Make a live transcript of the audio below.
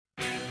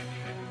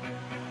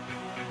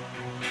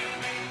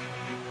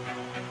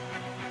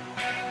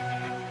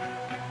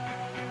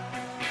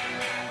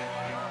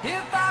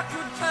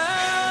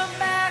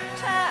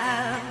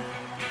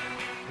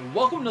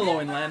Welcome to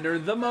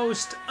Loinlander, the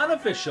most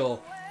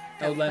unofficial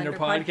Outlander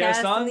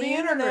podcast on the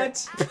internet.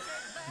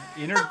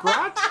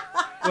 Intergrot?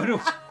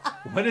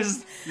 What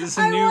is this?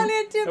 A I new?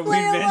 wanted to Have play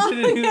we invented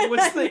along anything?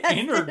 What's and the I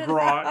messed it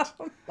intergrot?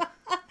 up.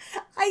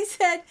 I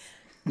said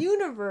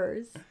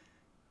universe.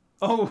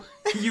 Oh,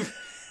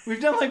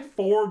 we've done like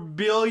 4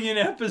 billion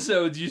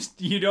episodes.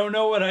 You don't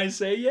know what I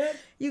say yet?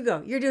 You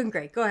go. You're doing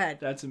great. Go ahead.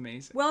 That's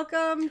amazing.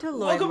 Welcome to Loinlander.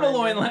 Welcome to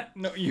Loinlander.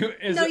 No, you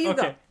No, okay.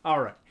 go. All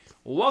right.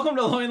 Welcome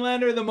to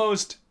Loinlander, the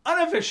most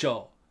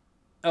unofficial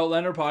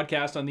Outlander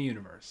podcast on the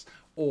universe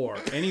or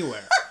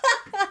anywhere.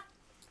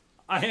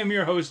 I am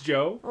your host,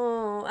 Joe.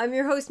 Oh, I'm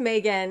your host,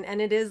 Megan,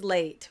 and it is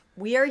late.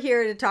 We are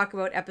here to talk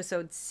about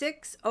episode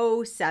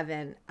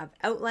 607 of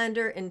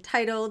Outlander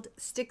entitled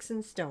Sticks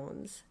and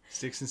Stones.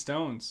 Sticks and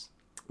Stones.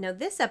 Now,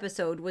 this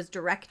episode was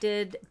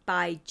directed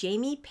by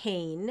Jamie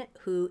Payne,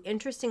 who,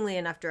 interestingly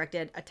enough,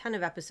 directed a ton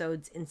of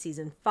episodes in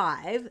season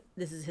 5.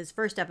 This is his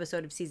first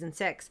episode of season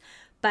 6.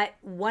 But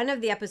one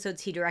of the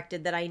episodes he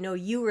directed that I know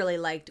you really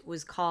liked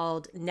was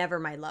called Never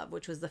My Love,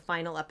 which was the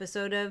final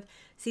episode of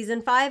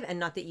season 5. And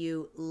not that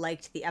you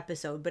liked the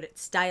episode, but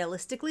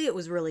stylistically, it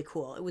was really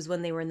cool. It was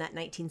when they were in that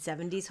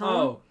 1970s home.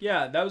 Oh,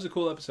 yeah, that was a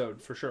cool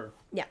episode for sure.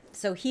 Yeah,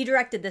 so he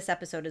directed this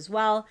episode as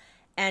well.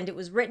 And it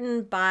was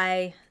written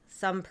by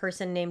some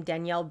person named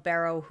Danielle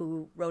Barrow,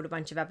 who wrote a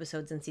bunch of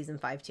episodes in season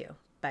 5 too.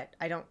 But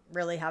I don't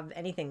really have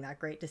anything that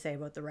great to say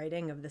about the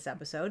writing of this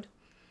episode.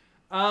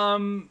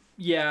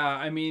 Yeah,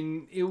 I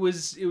mean, it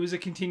was a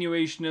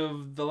continuation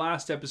of the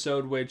last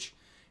episode, which,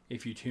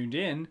 if you tuned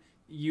in,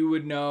 you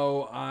would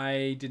know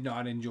I did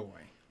not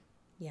enjoy.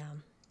 Yeah.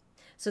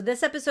 So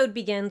this episode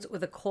begins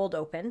with a cold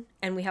open,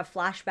 and we have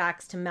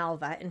flashbacks to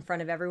Malva in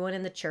front of everyone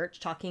in the church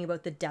talking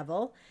about the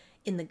devil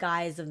in the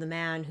guise of the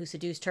man who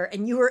seduced her,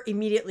 and you were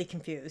immediately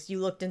confused. You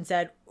looked and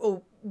said,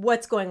 "Oh,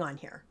 what's going on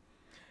here?"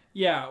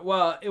 Yeah,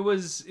 well, it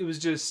was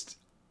just,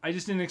 I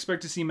just didn't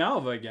expect to see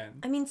Malva again.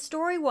 I mean,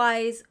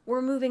 story-wise,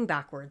 we're moving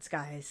backwards,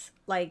 guys.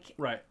 Like,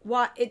 Right.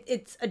 What?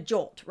 It's a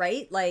jolt,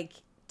 right? Like,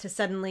 to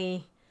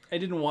suddenly... I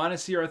didn't want to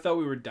see her. I thought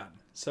we were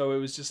done. So it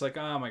was just like,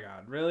 oh my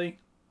God, really?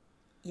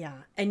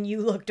 Yeah. And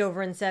you looked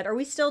over and said, "Are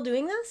we still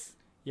doing this?"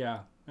 Yeah,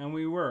 and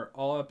we were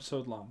all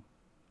episode long.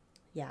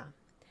 Yeah.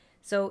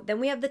 So then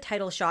we have the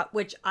title shot,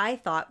 which I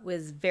thought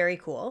was very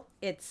cool.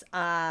 It's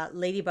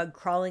Ladybug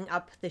crawling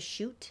up the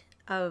chute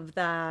of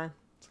the...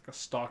 It's like a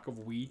stalk of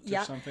wheat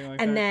Yeah. or something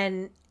like and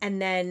that.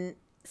 then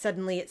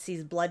suddenly it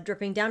sees blood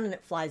dripping down and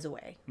it flies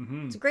away.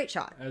 Mm-hmm. It's a great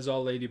shot. As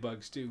all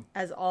ladybugs do.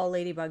 As all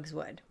ladybugs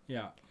would.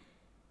 Yeah.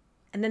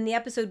 And then the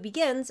episode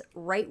begins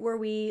right where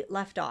we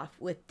left off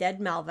with dead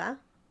Malva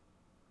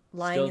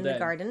lying Still in dead. the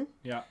garden.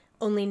 Yeah.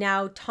 Only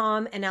now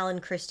Tom and Alan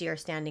Christie are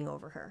standing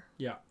over her.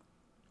 Yeah.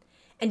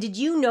 And did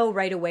you know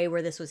right away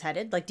where this was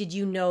headed? Like, did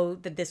you know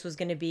that this was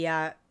going to be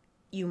a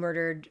you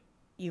murdered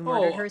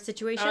her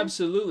situation?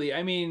 Absolutely.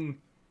 I mean,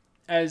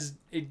 as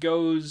it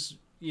goes,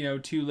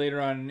 to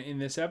later on in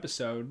this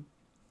episode,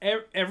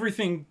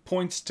 everything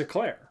points to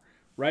Claire,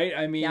 right?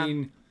 I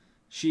mean,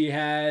 she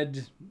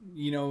had,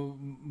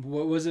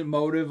 what was it?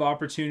 Motive,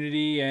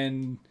 opportunity,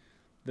 and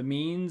the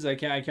means. I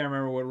can't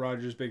remember what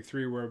Roger's big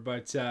 3 were,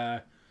 but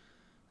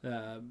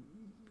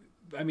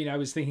I mean, I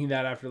was thinking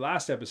that after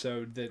last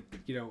episode that,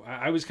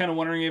 I was kind of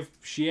wondering if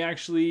she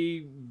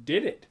actually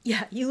did it.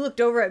 Yeah, you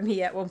looked over at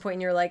me at one point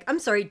and you're like, "I'm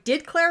sorry,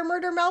 did Claire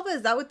murder Malva?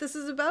 Is that what this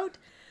is about?"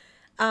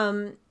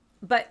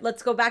 But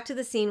let's go back to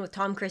the scene with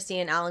Tom Christie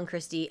and Alan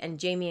Christie and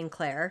Jamie and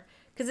Claire,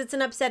 because it's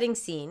an upsetting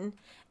scene.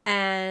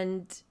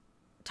 And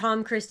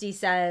Tom Christie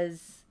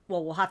says,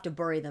 "Well, we'll have to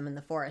bury them in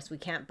the forest. We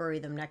can't bury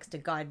them next to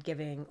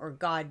God-giving or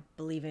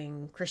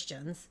God-believing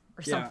Christians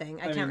or something."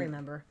 I can't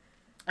remember.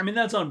 I mean,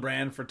 that's on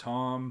brand for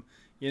Tom.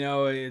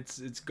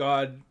 It's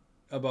God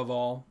above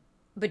all.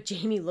 But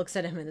Jamie looks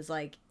at him and is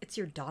like, "It's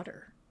your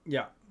daughter."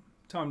 Yeah.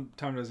 Tom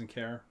doesn't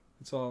care.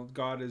 It's all,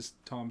 God is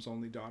Tom's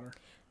only daughter.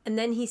 And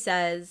then he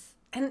says,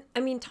 and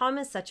I mean, Tom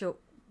is such a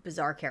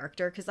bizarre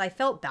character because I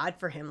felt bad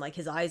for him. Like,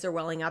 his eyes are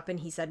welling up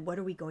and he said, "What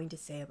are we going to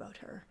say about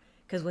her?"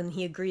 Because when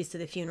he agrees to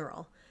the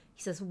funeral,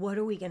 he says, "What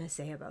are we going to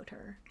say about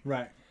her?"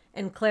 Right.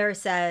 And Claire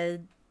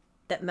said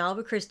that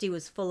Malva Christie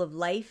was full of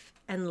life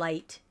and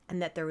light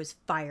and that there was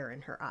fire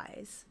in her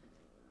eyes.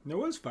 There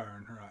was fire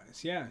in her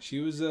eyes. Yeah, she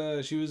was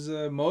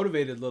a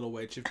motivated little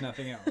witch, if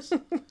nothing else.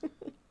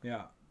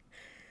 Yeah.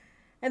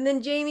 And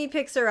then Jamie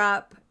picks her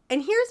up.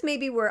 And here's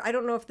maybe where, I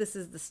don't know if this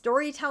is the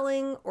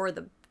storytelling or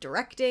the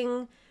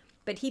directing,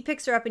 but he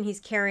picks her up and he's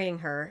carrying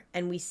her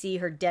and we see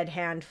her dead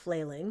hand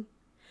flailing.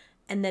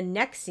 And then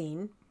next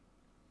scene,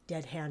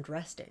 dead hand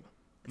resting.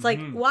 It's like,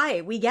 why?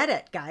 We get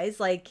it,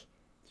 guys. Like,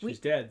 she's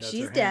dead. That's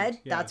she's her dead. hand.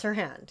 Yeah. That's her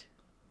hand.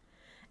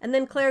 And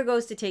then Claire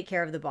goes to take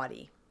care of the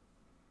body.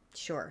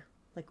 Sure.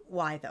 Like,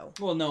 why though?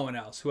 Well, no one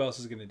else. Who else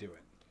is going to do it?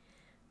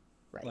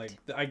 Right. Like,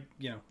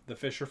 the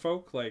Fisher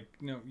folk. Like,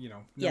 no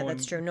yeah, one...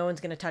 that's true. No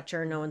one's going to touch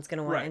her. No one's going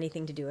to want Right.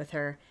 anything to do with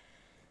her.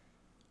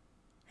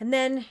 And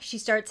then she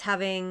starts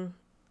having,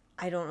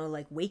 I don't know,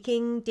 like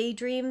waking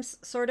daydreams,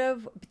 sort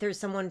of. There's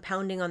someone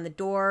pounding on the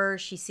door.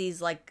 She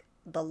sees like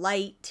the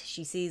light.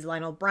 She sees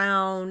Lionel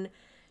Brown.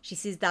 She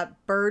sees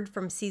that bird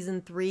from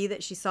season 3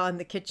 that she saw in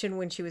the kitchen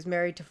when she was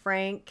married to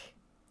Frank.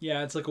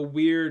 Yeah, it's like a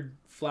weird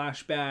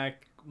flashback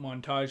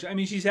montage. I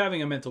mean, she's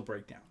having a mental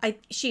breakdown.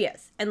 She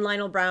is. And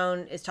Lionel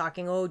Brown is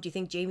talking, oh, do you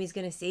think Jamie's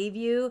going to save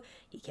you?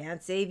 He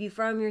can't save you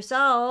from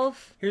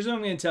yourself. Here's what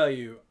I'm going to tell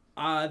you.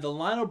 The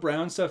Lionel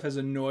Brown stuff has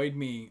annoyed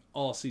me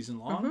all season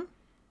long. Mm-hmm.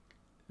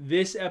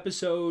 This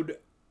episode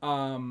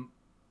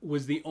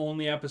was the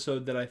only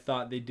episode that I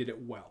thought they did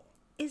it well.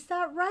 Is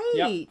that right?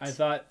 Yep. I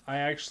thought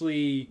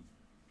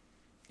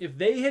if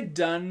they had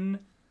done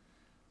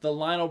the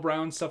Lionel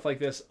Brown stuff like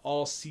this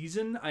all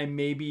season, I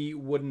maybe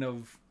wouldn't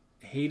have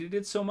hated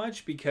it so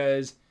much,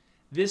 because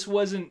this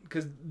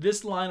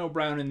Lionel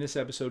Brown in this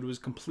episode was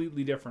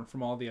completely different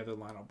from all the other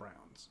Lionel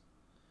Browns.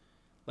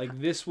 Like,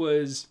 this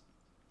was...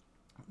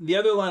 The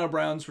other Lionel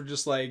Browns were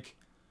just like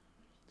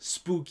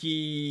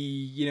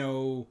spooky,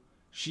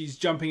 she's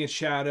jumping at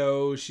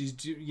shadows,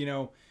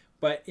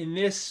 but in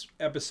this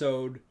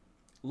episode,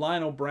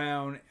 Lionel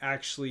Brown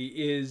actually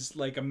is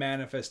like a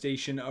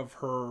manifestation of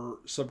her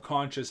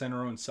subconscious and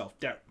her own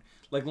self-doubt.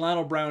 Like,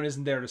 Lionel Brown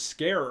isn't there to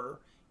scare her.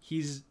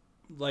 He's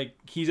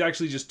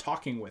actually just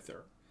talking with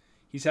her.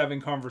 He's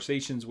having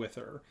conversations with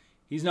her.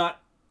 He's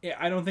not...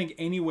 I don't think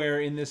anywhere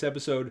in this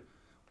episode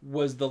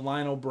was the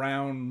Lionel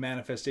Brown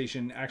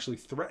manifestation actually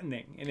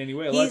threatening in any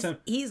way.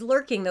 He's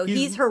lurking, though.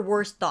 He's her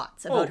worst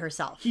thoughts about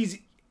herself.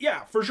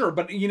 Yeah, for sure.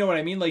 But you know what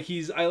I mean? Like,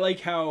 I like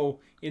how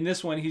in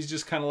this one, he's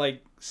just kind of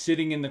like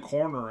sitting in the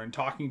corner and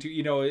talking to,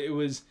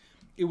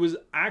 it was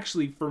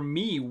actually, for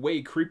me,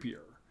 way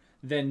creepier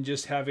than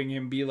just having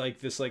him be like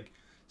this, like,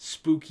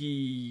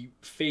 spooky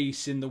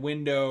face in the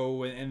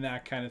window and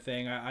that kind of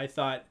thing. I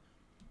thought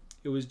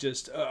it was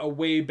just a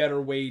way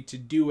better way to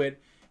do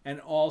it. And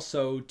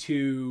also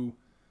to,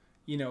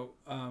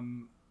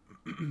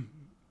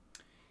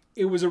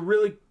 it was a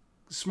really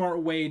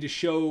smart way to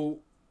show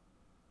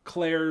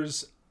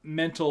Claire's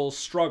mental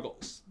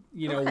struggles,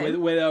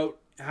 without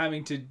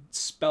having to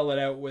spell it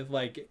out with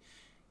like,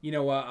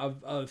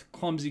 a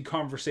clumsy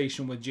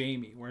conversation with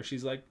Jamie where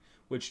she's like,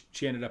 which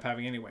she ended up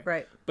having anyway.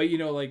 Right. But,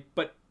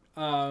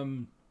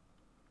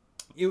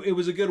 it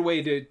was a good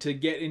way to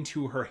get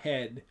into her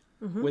head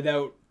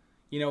without,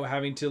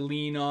 having to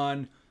lean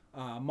on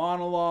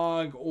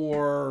monologue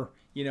or,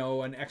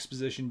 an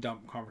exposition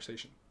dump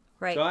conversation.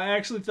 Right. So I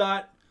actually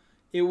thought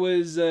it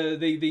was,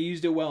 they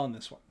used it well in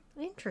this one.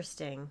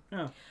 Interesting.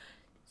 Yeah.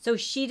 So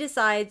she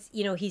decides,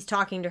 he's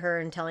talking to her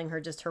and telling her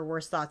just her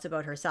worst thoughts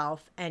about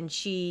herself. And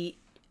she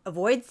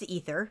avoids the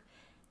ether.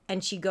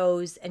 And she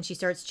goes and she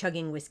starts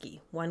chugging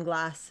whiskey. 1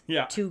 glass,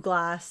 2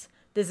 glass.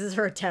 This is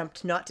her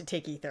attempt not to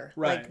take ether.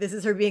 Right. Like, this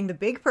is her being the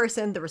big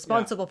person, the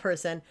responsible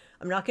person.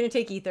 I'm not going to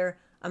take ether.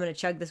 I'm going to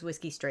chug this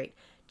whiskey straight.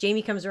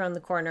 Jamie comes around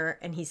the corner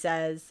and he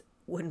says,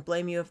 wouldn't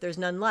blame you if there's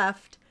none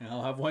left. And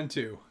I'll have one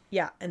too.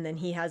 Yeah, and then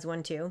he has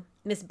one too.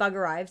 Miss Bug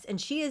arrives and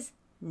she is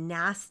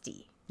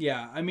nasty.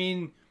 Yeah, I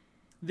mean,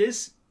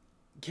 this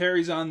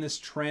carries on this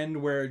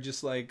trend where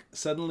just like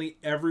suddenly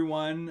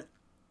everyone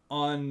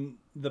on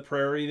the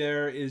prairie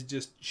there is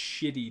just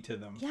shitty to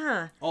them.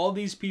 Yeah. All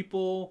these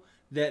people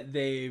that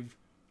they've,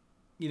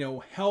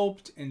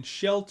 helped and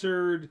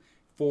sheltered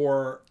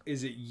for,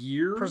 is it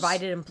years?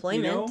 Provided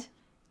employment.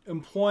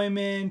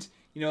 Employment,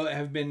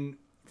 have been,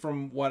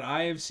 from what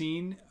I have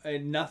seen,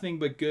 nothing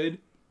but good.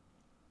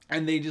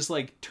 And they just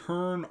like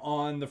turn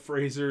on the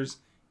Frasers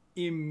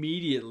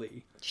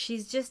immediately.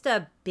 She's just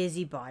a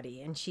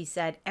busybody. And she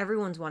said,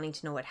 everyone's wanting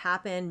to know what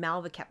happened.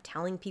 Malva kept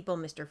telling people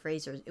it was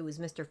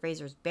Mr.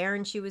 Fraser's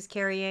bairn she was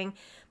carrying.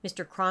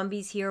 Mr.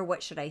 Crombie's here.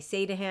 What should I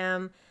say to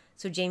him?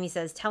 So Jamie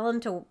says, tell him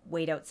to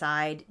wait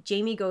outside.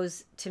 Jamie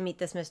goes to meet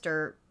this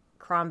Mr.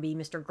 Crombie,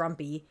 Mr.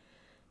 Grumpy.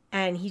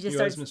 And he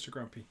starts Mr.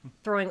 Grumpy.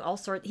 Throwing all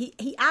sorts.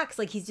 He acts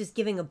like he's just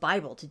giving a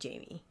Bible to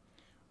Jamie.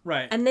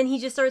 Right. And then he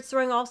just starts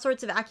throwing all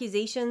sorts of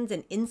accusations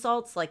and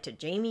insults, like to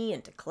Jamie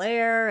and to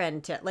Claire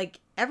and to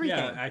like everything.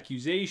 Yeah,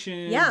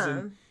 accusations.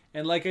 Yeah.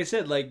 And like I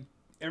said, like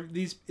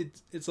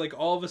it's like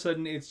all of a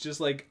sudden it's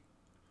just like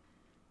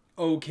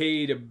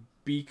okay to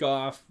beak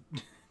off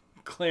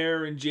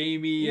Claire and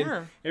Jamie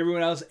and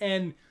everyone else.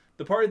 And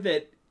the part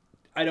that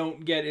I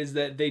don't get is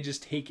that they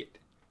just take it,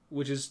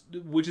 which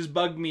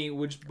bugged me the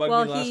last couple of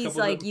Well, he's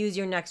like, use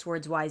your next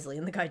words wisely,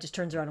 and the guy just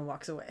turns around and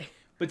walks away.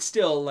 But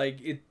still, like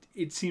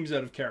it seems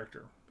out of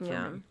character for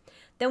me.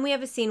 Then we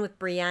have a scene with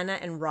Brianna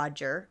and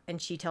Roger,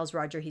 and she tells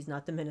Roger he's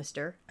not the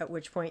minister, at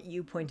which point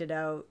you pointed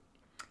out...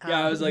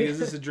 Yeah, I was like, is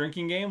this a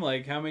drinking game?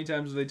 Like, how many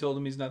times have they told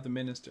him he's not the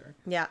minister?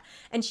 Yeah,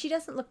 and she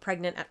doesn't look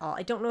pregnant at all.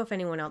 I don't know if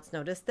anyone else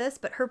noticed this,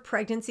 but her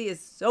pregnancy is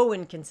so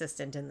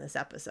inconsistent in this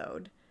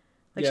episode.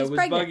 Like, yeah, she's it was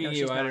pregnant. bugging No, you.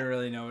 she's I not. didn't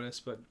really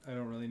notice, but I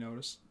don't really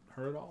notice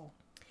her at all.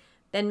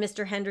 Then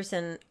Mr.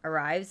 Henderson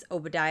arrives,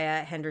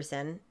 Obadiah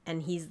Henderson,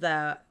 and he's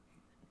the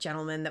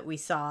gentleman that we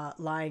saw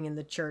lying in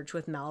the church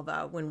with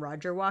Malva when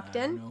Roger walked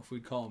in. I don't know if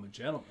we'd call him a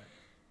gentleman.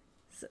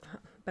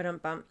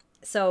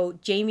 So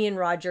Jamie and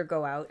Roger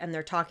go out and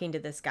they're talking to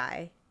this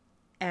guy.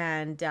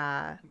 And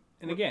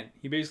again,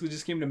 he basically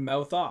just came to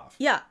mouth off.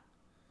 Yeah.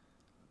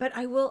 But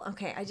I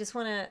just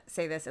want to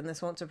say this, and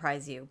this won't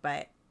surprise you,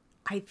 but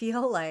I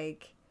feel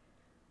like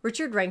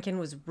Richard Rankin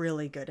was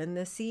really good in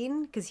this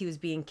scene because he was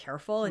being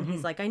careful and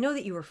he's like, I know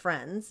that you were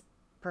friends,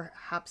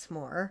 perhaps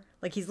more.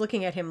 Like he's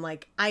looking at him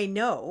like, I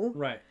know.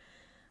 Right.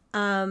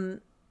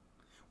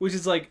 Which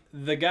is like,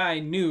 the guy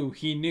knew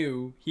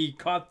he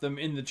caught them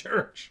in the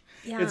church.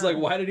 Yeah. It's like,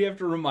 why did he have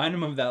to remind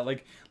him of that?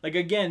 Like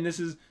again, this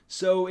is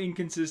so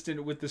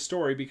inconsistent with the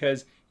story,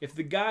 because if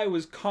the guy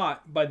was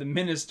caught by the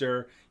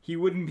minister, he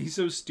wouldn't be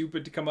so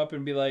stupid to come up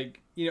and be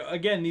like,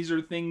 again, these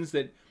are things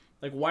that,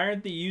 like, why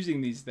aren't they using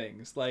these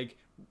things? Like,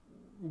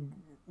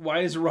 why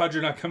is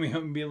Roger not coming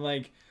up and being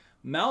like,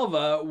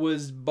 Malva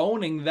was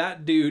boning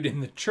that dude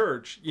in the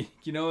church?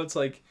 It's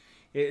like,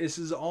 this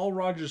is all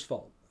Roger's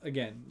fault.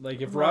 Again,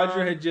 like, if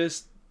Roger had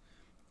just,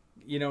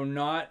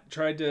 not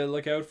tried to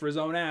look out for his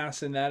own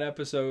ass in that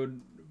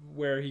episode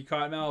where he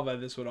caught Malva,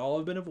 this would all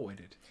have been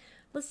avoided.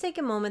 Let's take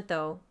a moment,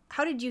 though.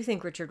 How did you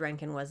think Richard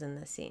Rankin was in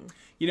this scene?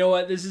 You know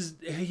what?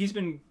 He's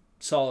been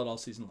solid all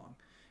season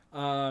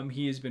long.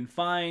 He has been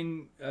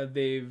fine.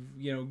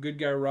 Good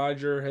guy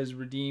Roger has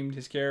redeemed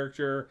his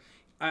character.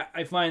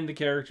 I find the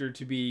character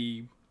to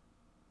be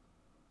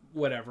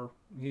whatever.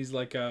 He's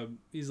like a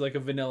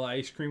vanilla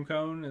ice cream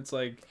cone. It's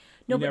like,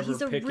 no, but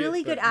he's a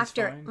really good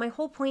actor. My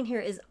whole point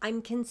here is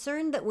I'm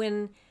concerned that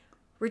when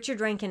Richard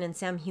Rankin and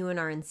Sam Heughan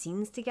are in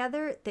scenes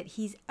together, that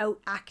he's out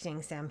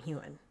acting Sam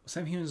Heughan.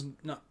 Sam Heughan's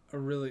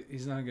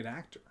he's not a good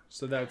actor.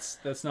 So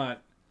that's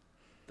not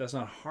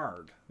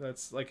hard.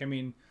 That's like, I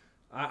mean,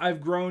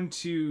 I've grown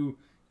to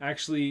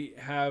actually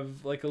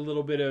have like a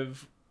little bit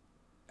of,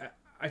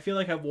 I feel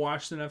like I've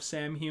watched enough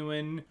Sam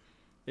Heughan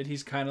that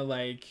he's kind of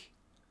like,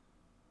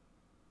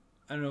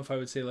 I don't know if I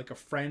would say like a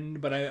friend,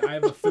 but I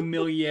have a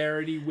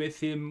familiarity with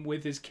him,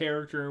 with his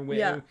character, and with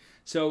him.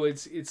 So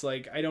it's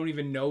like I don't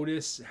even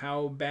notice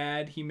how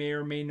bad he may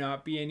or may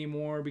not be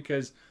anymore,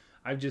 because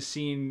I've just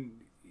seen,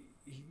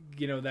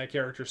 that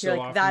character so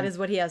often. That is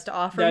what he has to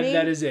offer me.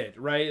 That is it,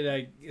 right?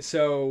 Like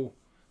so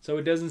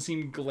it doesn't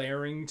seem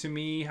glaring to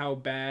me how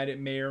bad it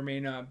may or may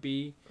not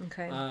be.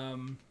 Okay.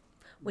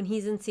 When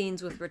he's in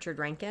scenes with Richard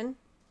Rankin,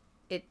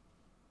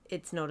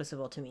 it's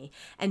noticeable to me.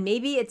 And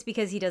maybe it's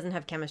because he doesn't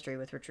have chemistry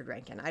with Richard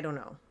Rankin. I don't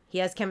know. He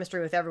has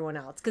chemistry with everyone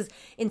else. Because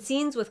in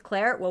scenes with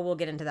Claire, well, we'll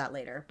get into that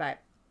later,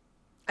 but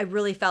I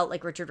really felt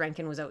like Richard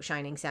Rankin was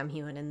outshining Sam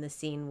Heughan in this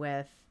scene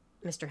with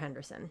Mr.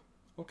 Henderson.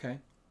 Okay.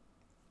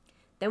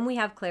 Then we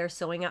have Claire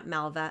sewing up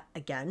Malva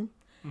again,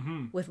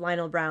 with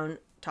Lionel Brown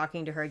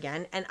talking to her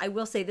again. And I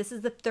will say this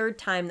is the third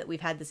time that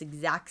we've had this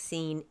exact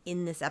scene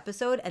in this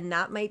episode, and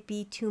that might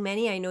be too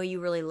many. I know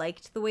you really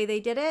liked the way they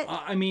did it.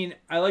 I mean,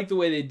 I like the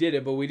way they did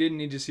it, but we didn't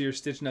need to see her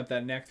stitching up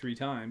that neck 3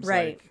 times.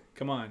 Right. Like,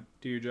 come on,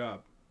 do your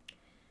job.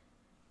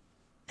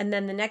 And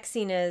then the next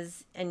scene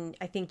is, and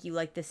I think you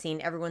like this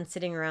scene, everyone's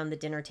sitting around the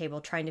dinner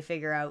table trying to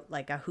figure out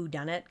like a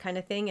whodunit kind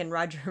of thing. And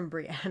Roger and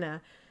Brianna,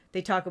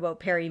 they talk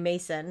about Perry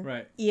Mason.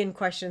 Right. Ian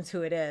questions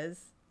who it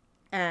is.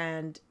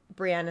 And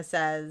Brianna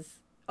says,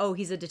 oh,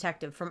 he's a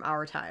detective from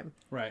our time.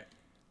 Right.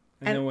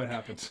 And then what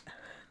happens?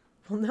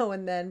 Well, no,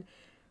 and then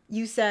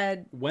you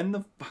said... When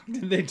the fuck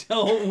did they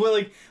tell...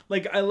 Well,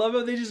 like, I love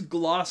how they just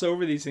gloss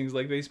over these things.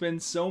 Like, they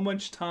spend so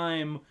much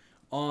time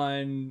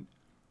on,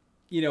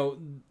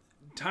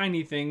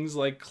 tiny things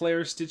like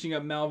Claire stitching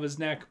up Malva's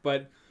neck,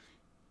 but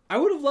I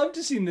would have loved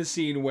to seen this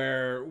scene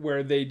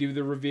where they do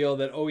the reveal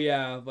that, oh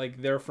yeah,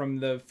 like, they're from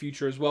the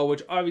future as well,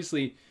 which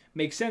obviously...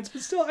 makes sense,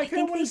 but still, I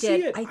kind of want to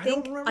see it.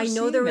 I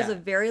know there was a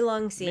very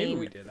long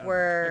scene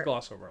where I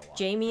gloss over a lot.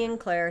 Jamie and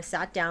Claire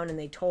sat down and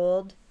they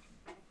told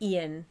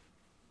Ian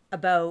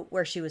about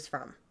where she was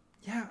from.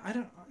 Yeah,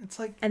 it's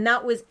like... And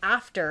that was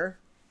after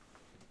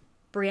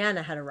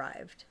Brianna had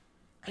arrived,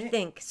 I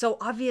think. So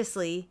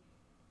obviously,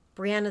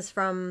 Brianna's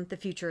from the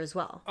future as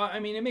well. I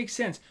mean, it makes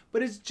sense,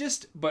 but it's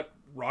just... But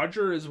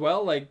Roger as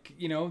well, like,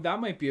 that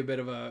might be a bit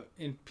of a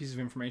piece of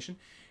information.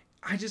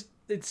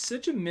 It's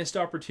such a missed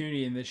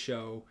opportunity in this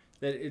show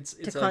that it's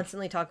to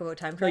constantly talk about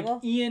time travel.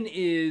 Like, Ian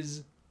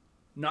is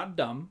not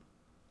dumb.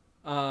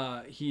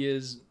 He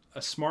is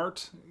a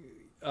smart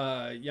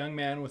young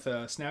man with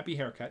a snappy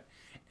haircut,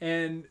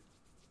 and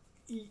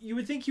you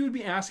would think he would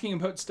be asking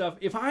about stuff.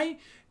 If I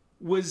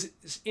was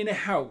in a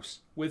house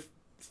with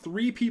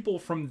 3 people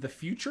from the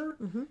future,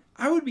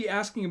 I would be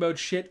asking about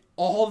shit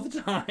all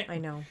the time. I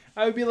know.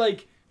 I would be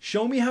like,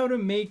 show me how to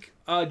make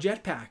a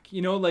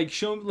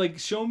jetpack,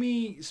 show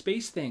me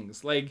space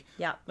things, like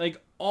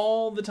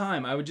all the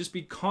time. I would just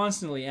be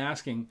constantly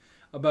asking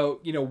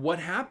about, what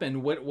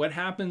happened, what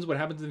happens,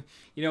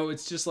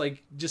 it's just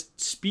like, just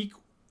speak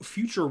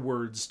future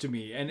words to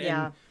me.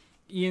 And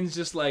Ian's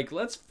just like,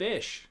 let's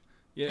fish.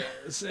 Yeah.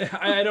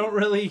 I don't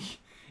really,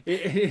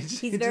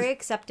 he's very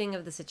accepting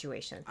of the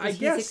situation. I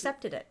guess he's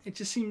accepted it. It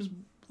just seems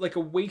like a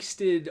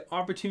wasted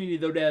opportunity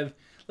though to have,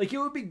 like, it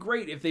would be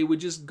great if they would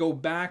just go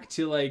back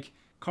to like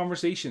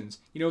conversations.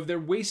 If they're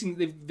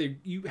wasting,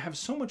 you have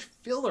so much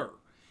filler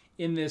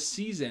in this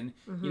season.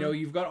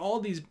 You've got all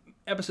these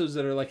episodes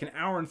that are like an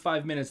hour and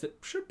 5 minutes that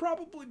should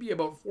probably be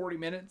about 40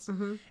 minutes.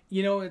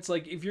 It's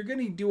like, if you're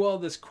gonna do all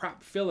this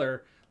crap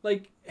filler,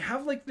 like,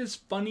 have like this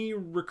funny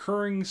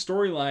recurring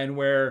storyline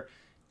where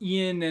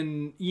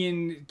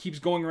Ian keeps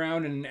going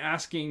around and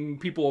asking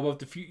people about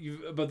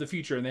the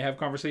future, and they have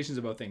conversations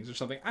about things or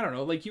something. I don't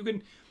know. Like,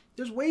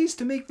 there's ways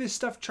to make this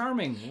stuff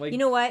charming. Like, you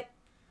know what?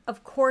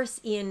 Of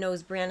course Ian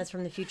knows Brianna's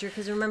from the future,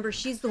 because remember,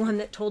 she's the one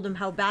that told him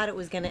how bad it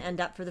was going to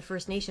end up for the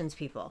First Nations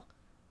people.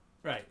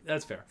 Right,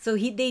 that's fair. So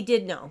they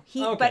did know.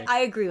 Okay. But I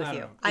agree with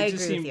you. I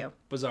agree with you.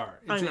 Bizarre.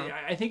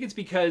 I think it's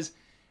because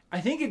I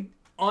think it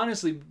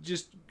honestly,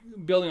 just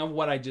building on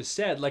what I just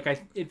said, like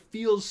it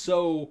feels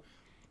so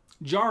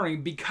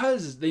jarring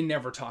because they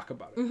never talk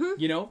about it.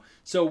 You know?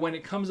 So when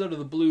it comes out of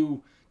the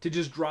blue to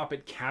just drop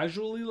it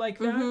casually like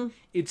that,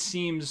 it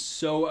seems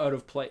so out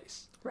of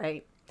place.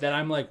 Right. That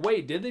I'm like,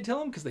 wait, did they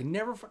tell him? Because they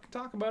never fucking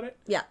talk about it.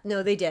 Yeah,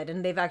 no, they did,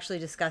 and they've actually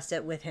discussed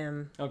it with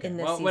him in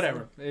this season.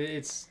 Whatever.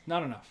 It's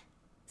not enough.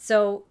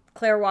 So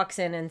Claire walks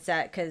in and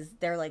said, because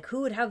they're like,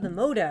 who would have the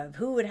motive?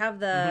 Who would have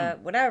the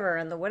whatever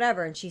and the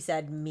whatever? And she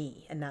said,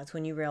 me. And that's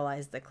when you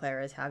realize that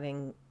Claire is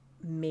having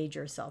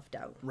major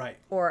self-doubt. Right.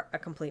 Or a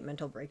complete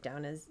mental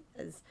breakdown,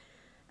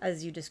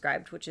 as you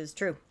described, which is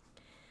true.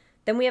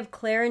 Then we have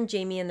Claire and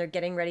Jamie, and they're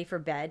getting ready for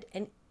bed.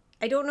 And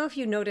I don't know if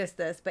you noticed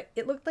this, but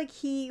it looked like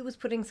he was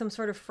putting some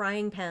sort of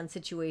frying pan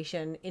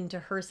situation onto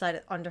her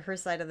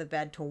side of the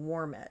bed to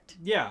warm it.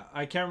 Yeah,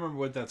 I can't remember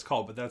what that's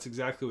called, but that's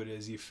exactly what it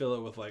is. You fill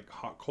it with like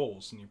hot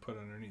coals and you put it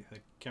underneath. I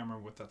can't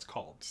remember what that's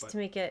called. Just to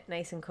make it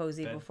nice and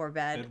cozy before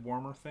bed. Bed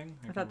warmer thing.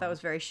 I thought that was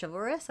very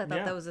chivalrous. I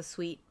thought that was a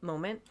sweet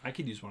moment. I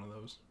could use one of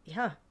those.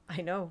 Yeah,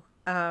 I know.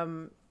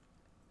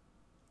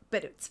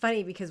 But it's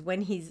funny because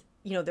when he's,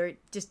 they're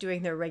just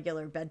doing their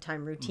regular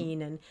bedtime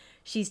routine, and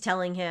she's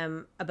telling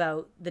him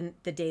about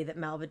the day that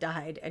Malva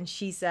died, and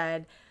she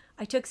said,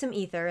 I took some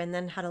ether and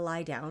then had a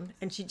lie down,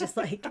 and she just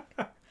like,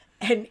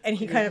 and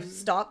he kind of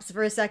stops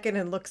for a second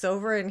and looks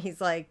over, and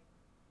he's like,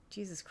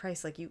 Jesus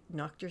Christ, like, you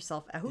knocked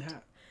yourself out. Yeah.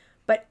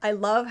 But I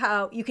love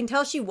how you can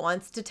tell she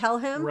wants to tell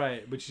him.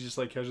 Right, but she just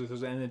like casually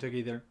throws it, and then took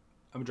ether.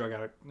 I'm a drug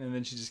addict, and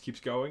then she just keeps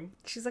going.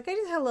 She's like, I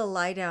just had a little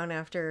lie down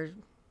after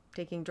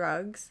taking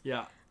drugs.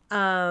 Yeah.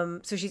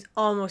 So she's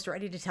almost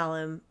ready to tell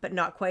him, but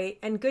not quite.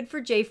 And good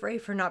for Jay Frey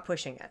for not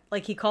pushing it.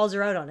 Like, he calls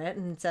her out on it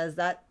and says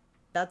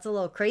that's a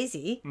little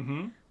crazy.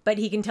 Mm-hmm. But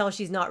he can tell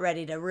she's not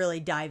ready to really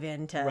dive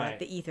into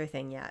the ether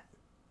thing yet.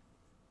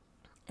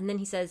 And then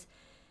he says,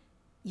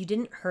 you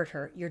didn't hurt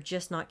her. You're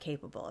just not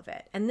capable of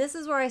it. And this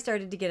is where I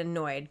started to get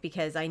annoyed,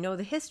 because I know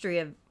the history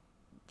of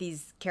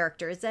these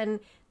characters. And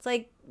it's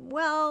like,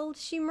 well,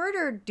 she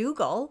murdered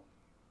Dougal.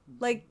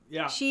 Like,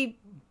 yeah,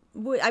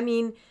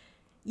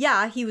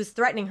 he was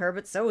threatening her,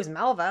 but so was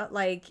Malva.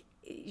 Like,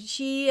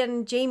 she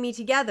and Jamie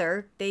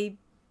together, they've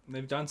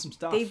done some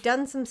stuff.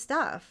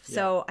 Yeah.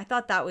 So I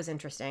thought that was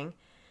interesting.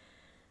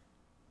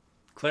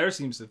 Claire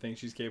seems to think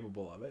she's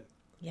capable of it.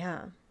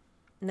 Yeah.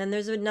 And then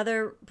there's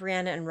another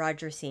Brianna and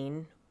Roger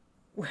scene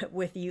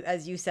with, you,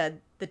 as you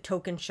said, the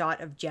token shot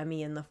of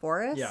Jemmy in the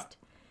forest. Yeah.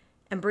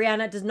 And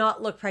Brianna does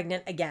not look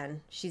pregnant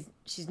again. She's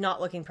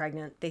not looking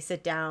pregnant. They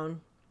sit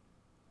down.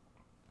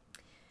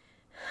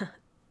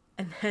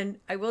 And then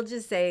I will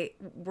just say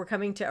we're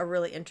coming to a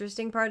really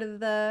interesting part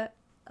of the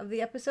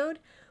episode,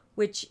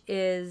 which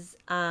is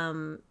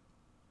Claire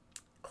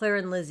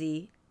and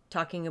Lizzie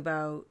talking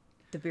about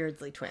the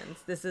Beardsley twins.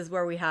 This is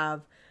where we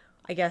have,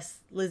 I guess,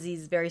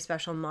 Lizzie's very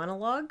special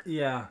monologue.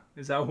 Yeah.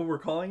 Is that what we're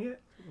calling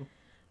it?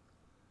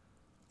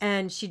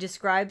 And she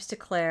describes to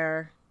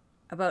Claire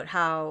about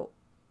how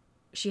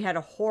she had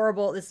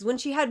this is when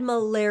she had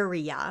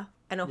malaria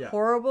and a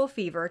horrible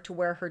fever to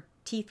where her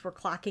teeth were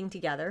clacking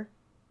together.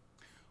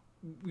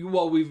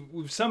 Well,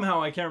 we've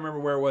somehow, I can't remember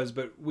where it was,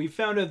 but we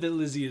found out that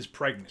Lizzie is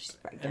pregnant. She's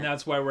pregnant. And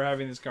that's why we're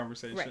having this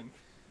conversation. Right.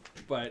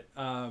 But,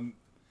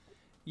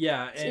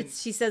 yeah. And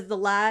she says the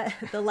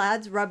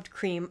lads rubbed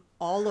cream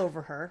all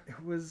over her.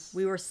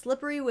 We were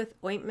slippery with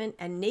ointment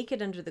and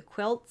naked under the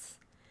quilts.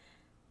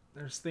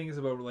 There's things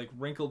about, like,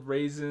 wrinkled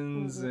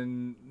raisins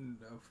and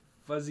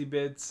fuzzy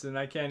bits, and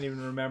I can't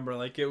even remember.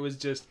 Like, it was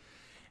just...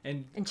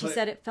 And she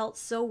said it felt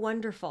so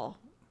wonderful.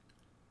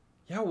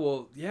 Yeah,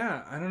 well,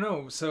 yeah, I don't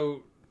know.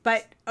 So...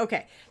 But,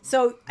 okay,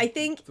 so I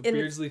think... The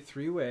Beardsley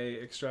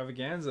three-way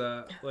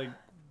extravaganza, like,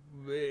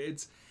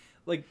 it's,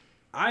 like,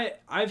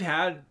 I've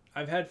had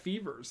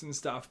fevers and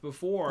stuff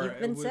before. You've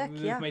been sick,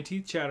 with my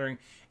teeth chattering.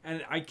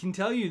 And I can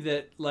tell you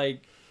that,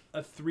 like,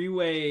 a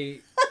three-way,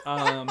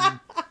 a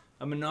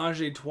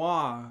menage a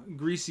trois,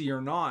 greasy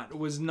or not,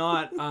 was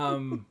not,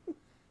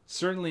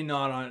 certainly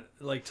not on,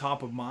 like,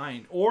 top of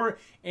mind. Or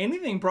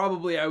anything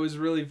probably I was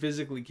really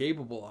physically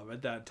capable of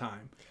at that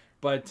time.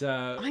 But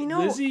I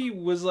know. Lizzie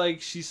was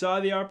like, she saw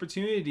the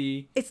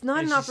opportunity. It's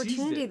not an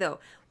opportunity, though.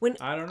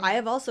 I don't know. I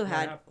have also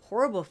had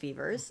horrible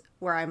fevers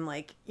where I'm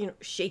like,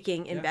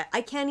 shaking in bed.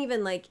 I can't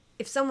even, like,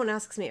 if someone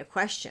asks me a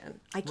question,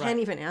 I can't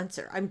even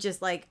answer. I'm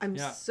just like, I'm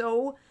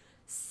so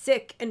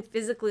sick and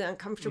physically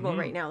uncomfortable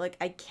right now. Like,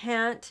 I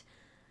can't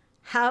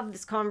have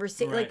this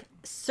conversation. Like,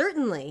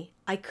 certainly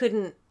I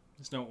couldn't.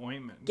 There's no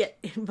ointment. Get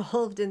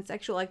involved in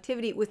sexual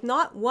activity with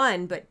not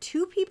one, but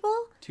two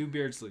people. Two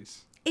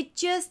Beardsleys.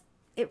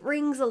 It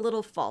rings a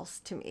little false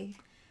to me.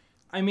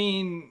 I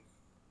mean,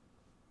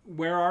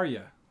 where are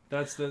you?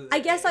 That's the. I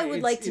guess I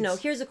would like to know.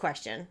 Here's a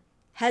question: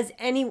 Has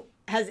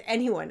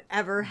anyone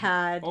ever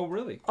had? Oh,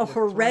 really? A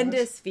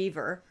horrendous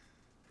fever,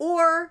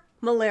 or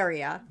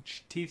malaria?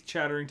 Teeth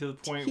chattering to the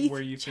point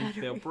where you think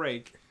they'll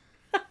break.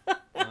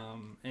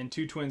 And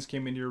two twins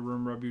came into your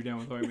room, rubbed you down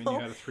with ointment, and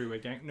you had a 3-way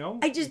gang. No,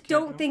 I just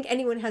don't think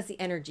anyone has the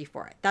energy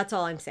for it. That's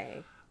all I'm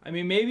saying. I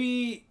mean,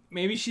 maybe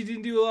she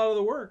didn't do a lot of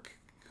the work.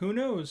 Who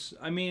knows?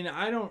 I mean,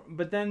 I don't.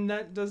 But then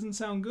that doesn't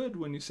sound good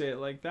when you say it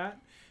like that.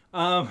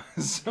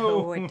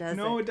 So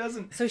no, it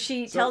doesn't. So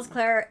she tells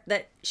Claire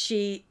that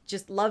she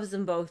just loves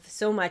them both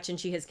so much, and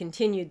she has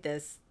continued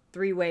this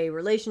 3-way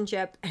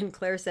relationship. And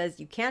Claire says,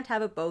 "You can't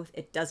have it both.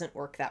 It doesn't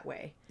work that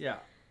way." Yeah.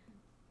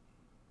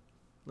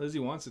 Lizzie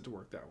wants it to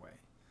work that way.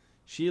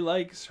 She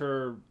likes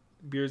her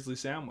Beardsley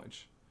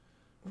sandwich,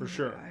 for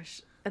sure.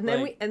 Gosh. And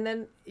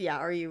then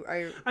are you?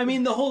 I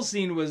mean, the whole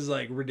scene was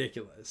like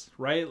ridiculous,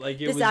 right? Like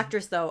this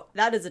actress though,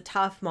 that is a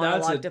tough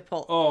monologue to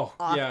pull off,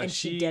 and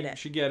she did it.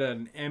 She get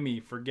an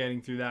Emmy for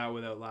getting through that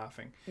without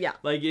laughing. Yeah,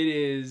 like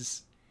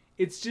it's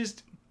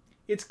right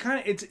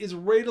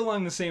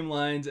along the same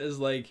lines as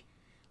like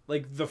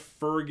the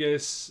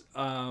Fergus,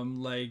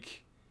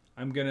 like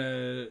I'm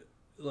gonna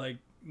like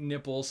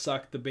nipple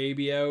suck the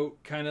baby out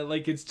kind of,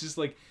 like it's just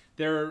like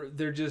they're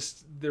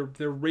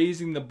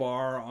raising the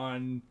bar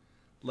on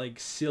like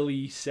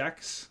silly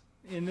sex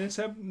in this.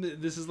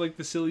 This is like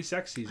the silly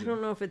sex season. I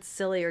don't know if it's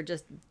silly or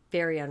just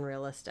very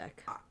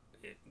unrealistic.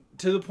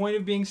 To the point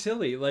of being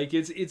silly, like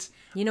it's.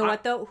 You know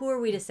what though? Who are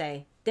we to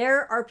say?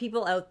 There are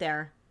people out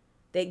there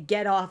that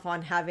get off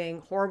on having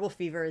horrible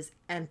fevers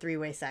and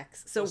 3-way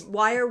sex. So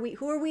why are we?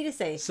 Who are we to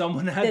say?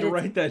 Someone had to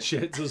write that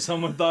shit, so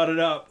someone thought it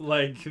up.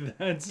 Like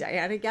that's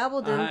Diana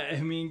Gabaldon.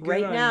 I mean, good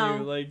right on now,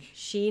 you. Like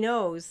she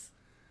knows.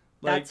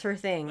 Like, that's her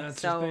thing. That's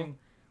so her thing.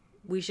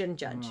 We shouldn't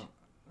judge.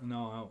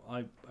 No,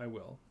 I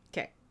will.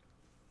 Okay.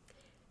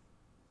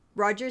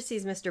 Roger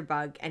sees Mr.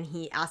 Bug and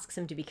he asks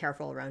him to be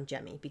careful around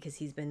Jemmy because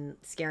he's been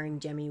scaring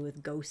Jemmy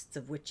with ghosts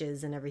of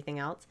witches and everything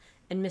else.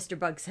 And Mr.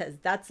 Bug says,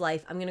 "That's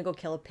life. I'm going to go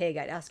kill a pig.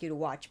 I'd ask you to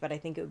watch, but I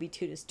think it would be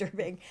too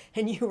disturbing."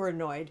 And you were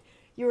annoyed.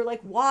 You were like,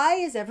 why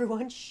is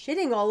everyone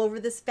shitting all over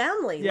this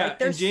family? Yeah,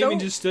 like, and Jamie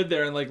just stood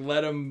there and like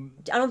let him...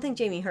 I don't think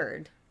Jamie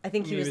heard. I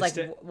think he was like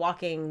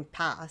walking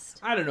past.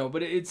 I don't know,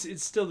 but it's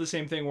still the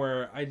same thing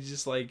where I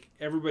just like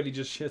everybody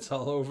just shits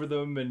all over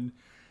them and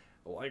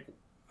like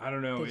I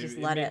don't know. They just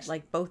let it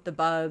like both the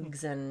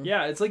bugs and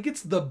yeah, it's like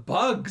it's the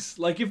bugs.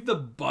 Like if the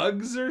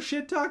bugs are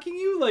shit talking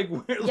you, like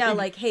where,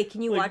 like hey,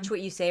 can you watch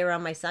what you say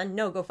around my son?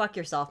 No, go fuck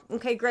yourself.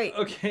 Okay, great.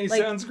 Okay,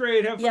 like, sounds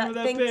great. Have fun with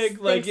that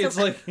pig. Like it's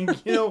like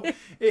you.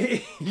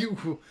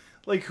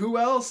 Like who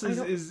else is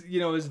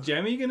is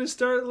Jemmy gonna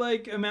start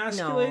like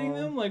emasculating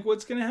them? Like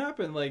what's gonna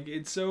happen? Like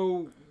it's I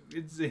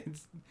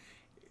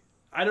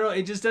don't know.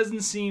 It just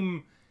doesn't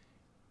seem.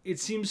 It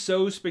seems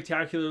so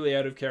spectacularly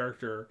out of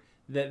character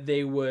that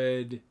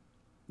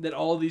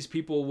all these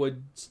people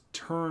would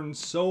turn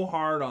so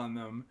hard on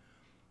them.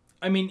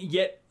 I mean,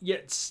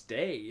 yet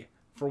stay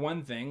for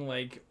one thing.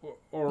 Like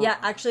or yeah,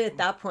 actually, at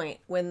that point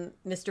when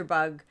Mr.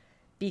 Bug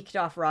beaked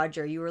off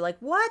Roger, you were like,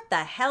 what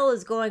the hell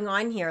is going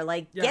on here?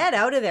 Like, get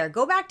out of there.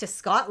 Go back to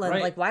Scotland.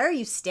 Right. Like, why are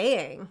you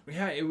staying?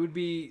 Yeah, it would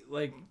be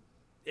like,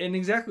 and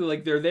exactly,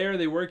 like, they're there,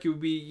 they work, it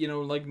would be,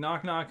 like,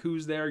 knock, knock,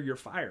 who's there? You're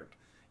fired.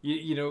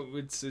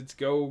 It's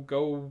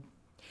go.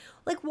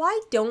 Like,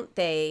 why don't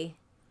they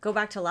go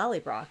back to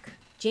Lallybroch?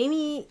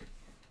 Jamie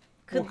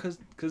could... Well,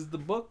 because the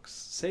books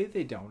say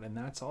they don't, and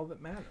that's all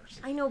that matters.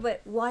 I know,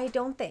 but why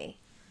don't they?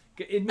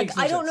 It makes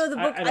no I don't know the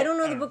book. I don't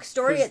know the book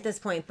story at this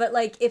point. But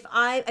like,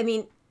 I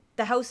mean,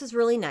 the house is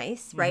really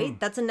nice, right? Mm-hmm.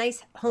 That's a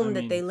nice home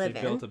that they live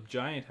in. Built a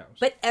giant house.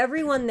 But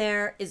everyone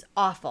there is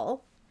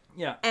awful.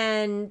 Yeah.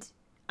 And,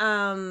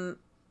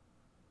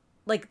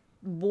 like,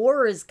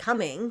 war is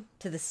coming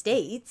to the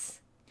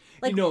States.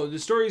 Like, the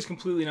story is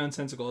completely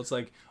nonsensical. It's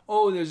like,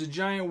 oh, there's a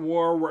giant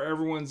war where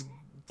everyone's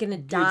gonna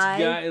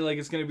die. Like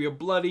it's gonna be a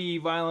bloody,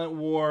 violent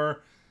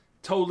war.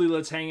 Totally,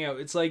 let's hang out.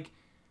 It's like.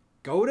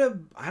 Go to,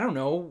 I don't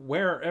know,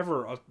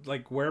 wherever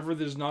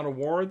there's not a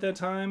war at that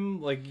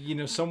time, like,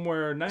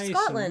 somewhere nice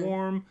Scotland. And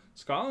warm.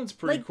 Scotland's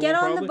pretty cool. Get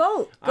on probably. the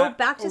boat. Go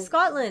back to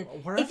Scotland.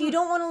 Wherever. If you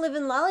don't want to live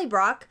in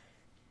Lallybroch,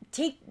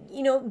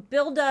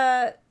 build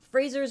a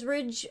Fraser's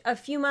Ridge a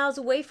few miles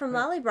away from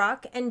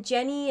Lallybroch, and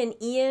Jenny and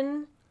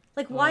Ian,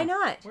 why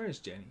not? Where's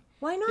Jenny?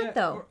 Why not,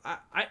 though?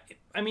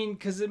 I mean,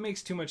 because it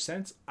makes too much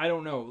sense. I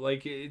don't know.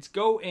 Like, it's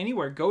go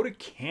anywhere. Go to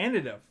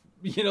Canada.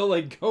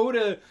 Go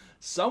to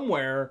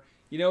somewhere...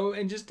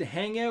 and just to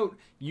hang out,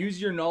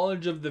 use your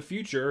knowledge of the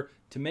future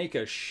to make a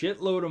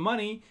shitload of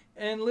money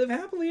and live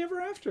happily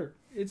ever after.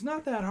 It's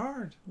not that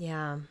hard.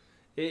 Yeah.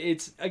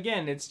 It's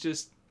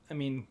just, I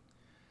mean,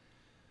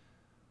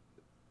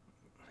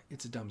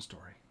 it's a dumb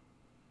story.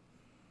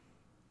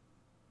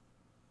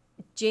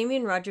 Jamie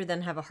and Roger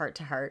then have a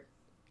heart-to-heart,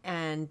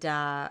 and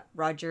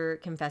Roger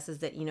confesses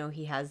that,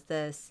 he has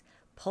this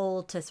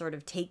pull to sort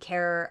of take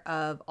care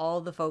of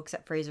all the folks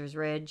at Fraser's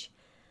Ridge.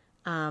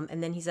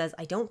 And then he says,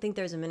 I don't think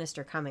there's a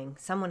minister coming.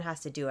 Someone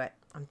has to do it.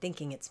 I'm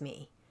thinking it's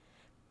me.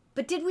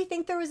 But did we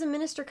think there was a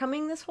minister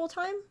coming this whole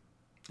time?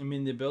 I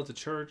mean, they built a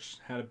church,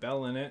 had a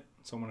bell in it.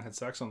 Someone had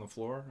sex on the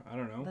floor. I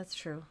don't know. That's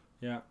true.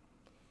 Yeah.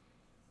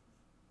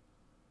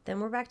 Then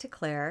we're back to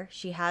Claire.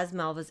 She has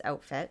Malva's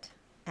outfit,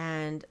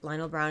 and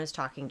Lionel Brown is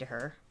talking to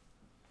her.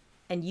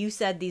 And you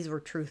said these were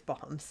truth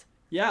bombs.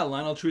 Yeah,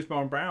 Lionel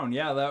Truthbomb Brown.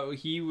 Yeah, that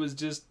he was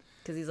just...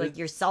 Because he's like,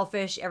 you're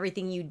selfish.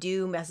 Everything you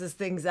do messes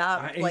things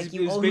up. He's like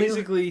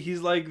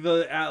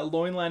the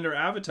Loinlander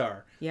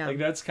Avatar. Yeah. Like,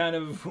 that's kind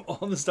of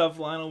all the stuff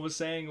Lionel was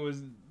saying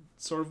was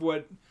sort of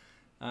what...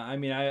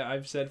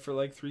 I've said for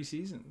like 3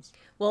 seasons.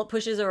 Well, it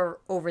pushes her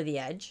over the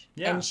edge.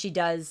 Yeah. And she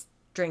does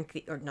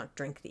not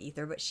drink the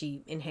ether, but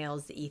she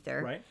inhales the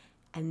ether. Right.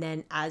 And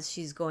then as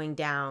she's going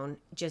down,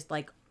 just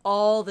like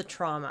all the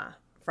trauma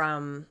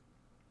from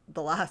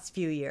the last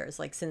few years,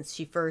 like since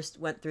she first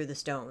went through the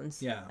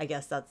stones. Yeah. I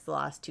guess that's the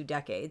last 2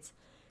 decades,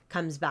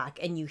 comes back.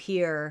 And you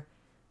hear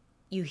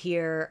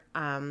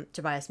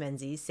Tobias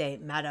Menzies say,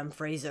 Madame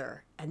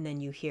Fraser. And then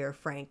you hear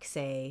Frank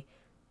say,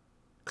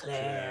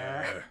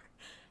 Claire.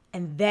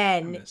 And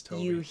then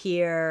you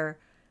hear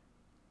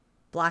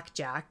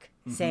Blackjack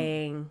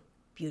saying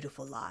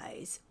beautiful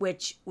lies,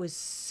 which was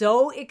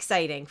so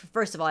exciting.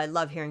 First of all, I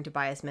love hearing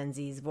Tobias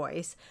Menzies'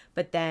 voice,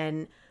 but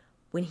then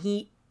when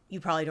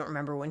you probably don't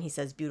remember when he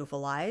says beautiful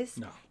lies.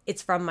 No.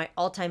 It's from my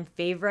all-time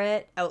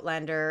favorite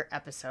Outlander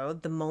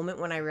episode, the moment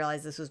when I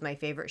realized this was my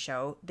favorite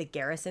show, The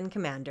Garrison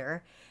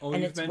Commander. Oh,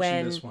 and you've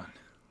mentioned this one.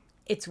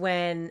 It's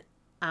when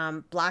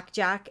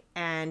Blackjack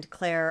and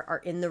Claire are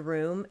in the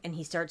room and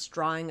he starts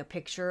drawing a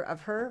picture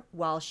of her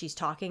while she's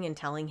talking and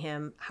telling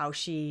him how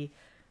she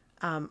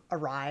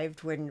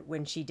arrived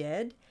when she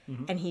did.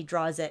 Mm-hmm. And he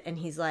draws it and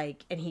he's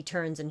like, and he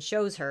turns and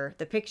shows her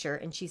the picture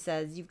and she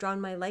says, you've drawn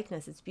my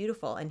likeness. It's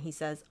beautiful. And he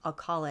says, I'll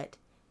call it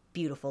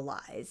Beautiful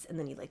Lies. And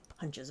then he like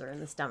punches her in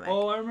the stomach.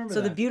 Oh, I remember that.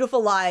 So the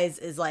Beautiful Lies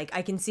is like,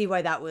 I can see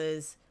why that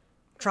was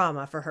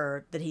trauma for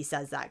her that he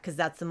says that. Because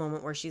that's the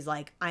moment where she's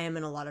like, I am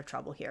in a lot of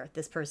trouble here.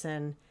 This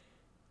person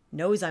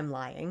knows I'm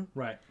lying.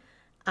 Right.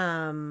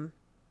 And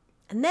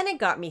then it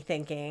got me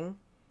thinking,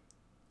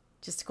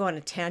 just to go on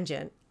a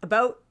tangent,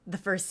 about the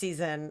first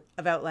season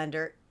of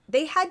Outlander.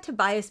 They had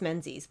Tobias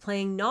Menzies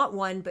playing not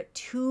 1, but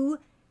 2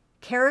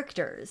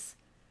 characters.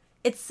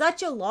 It's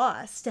such a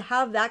loss to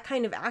have that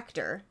kind of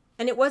actor.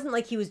 And it wasn't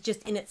like he was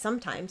just in it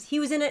sometimes. He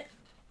was in it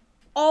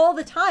all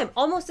the time,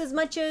 almost as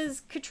much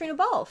as Katrina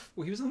Balfe.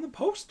 Well, he was on the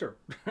poster.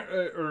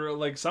 or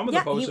like some of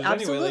the posters he anyway.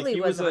 absolutely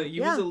Like, he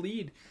was a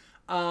lead.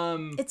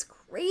 It's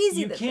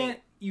crazy.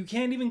 You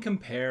can't even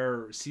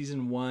compare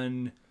season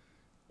 1,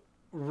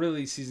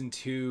 really season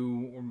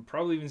 2, or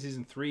probably even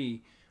season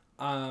 3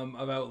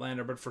 of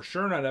Outlander, but for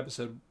sure not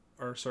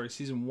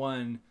season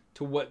 1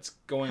 to what's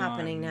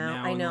happening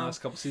on now in the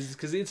last couple seasons,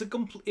 because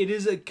it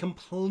is a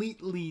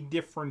completely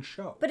different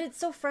show. But it's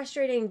so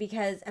frustrating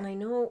because, and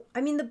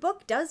the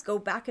book does go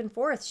back and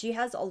forth. She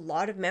has a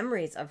lot of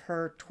memories of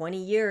her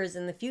 20 years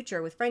in the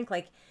future with Frank.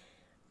 Like,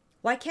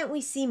 why can't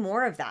we see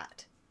more of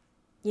that?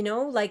 You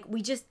know, like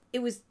it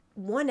was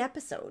 1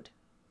 episode.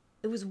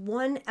 It was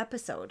 1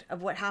 episode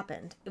of what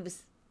happened. It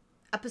was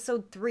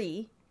episode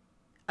 3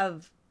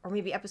 or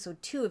maybe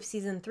episode 2 of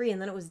season 3,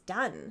 and then it was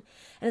done.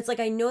 And it's like,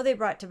 I know they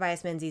brought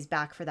Tobias Menzies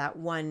back for that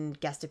 1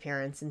 guest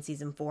appearance in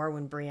season 4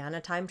 when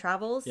Brianna time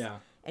travels. Yeah.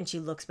 And she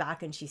looks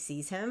back and she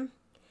sees him.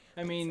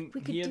 I mean,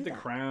 he had the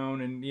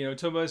crown, and,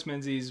 Tobias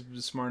Menzies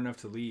was smart enough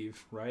to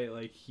leave, right?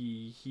 Like,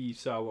 he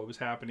saw what was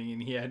happening,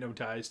 and he had no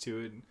ties to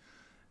it,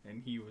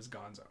 and he was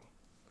gonzo.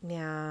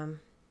 Yeah.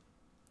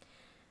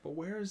 But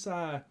where's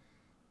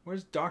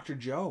Dr.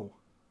 Joe?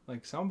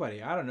 Like,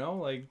 somebody, I don't know,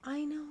 like,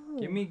 I know.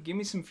 Give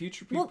me some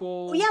future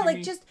people. Well,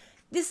 yeah, just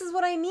this is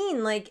what I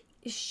mean. Like,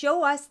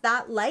 show us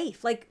that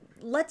life. Like,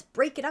 let's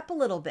break it up a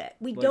little bit.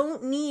 We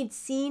don't need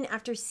scene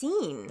after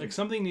scene. Like,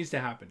 something needs to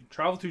happen.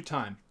 Travel through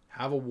time.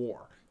 Have a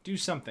war. Do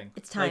something.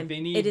 It's time. Like,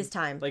 it is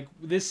time. Like,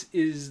 this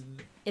is...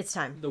 It's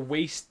time. The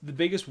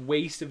biggest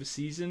waste of a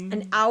season.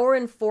 An hour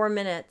and 4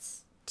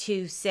 minutes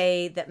to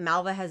say that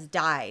Malva has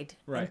died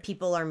and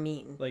people are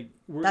mean. Like,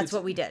 that's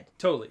what we did.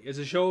 Totally. It's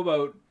a show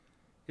about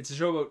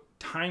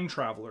time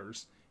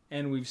travelers,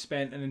 and we've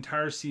spent an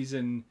entire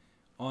season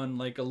on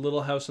like a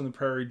Little House on the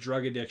Prairie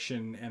drug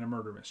addiction and a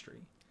murder mystery.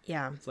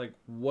 Yeah. It's like,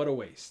 what a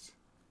waste.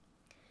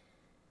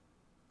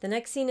 The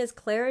next scene is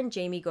Claire and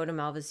Jamie go to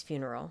Malva's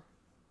funeral.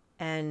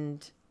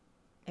 And,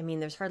 I mean,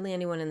 there's hardly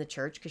anyone in the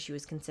church because she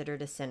was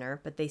considered a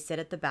sinner, but they sit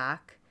at the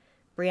back.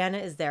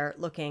 Brianna is there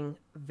looking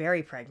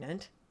very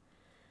pregnant.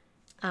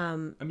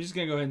 I'm just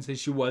going to go ahead and say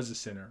she was a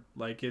sinner.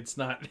 Like, it's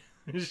not...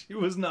 she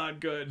was not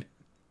good.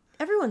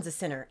 Everyone's a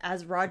sinner,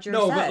 as Roger said.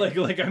 No, but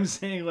like I'm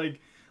saying,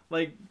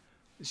 like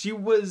she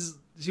was.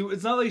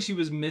 It's not like she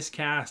was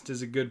miscast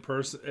as a good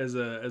person, as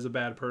a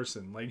bad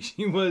person. Like,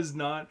 she was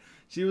not.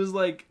 She was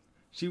like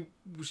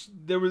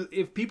there was.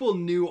 If people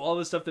knew all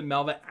the stuff that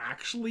Malva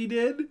actually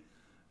did,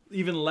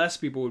 even less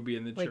people would be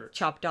in the church.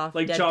 Chopping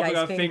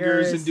off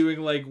fingers and doing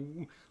like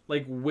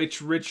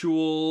witch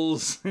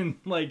rituals and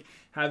like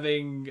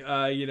having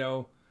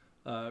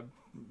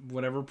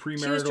whatever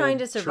premarital she was trying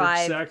to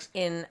survive sex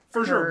in for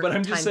her sure, but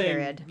I'm just saying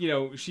period.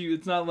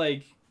 it's not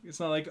like It's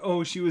not like,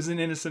 oh, she was an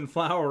innocent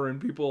flower and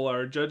people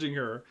are judging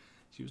her.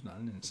 She was not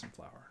an innocent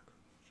flower.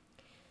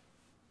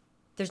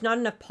 There's not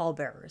enough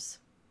pallbearers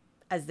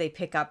as they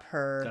pick up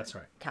her That's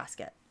right.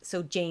 casket.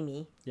 So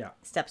Jamie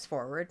steps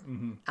forward.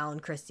 Mm-hmm. Alan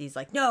Christie's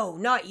like, no,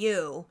 not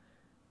you.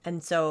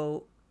 And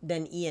so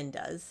then Ian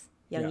does,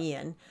 young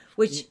Ian,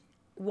 which,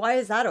 why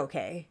is that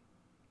okay?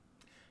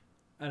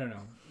 I don't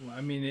know.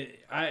 I mean,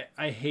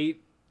 I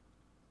hate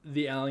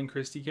the Alan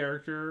Christie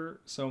character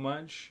so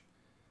much.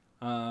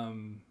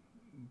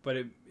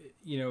 But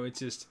it's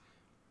just.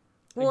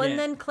 Well, again, and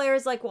then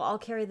Claire's like, well, I'll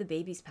carry the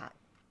baby's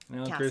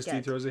Alan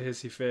Christie throws a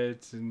hissy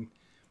fit, and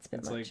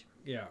it's like,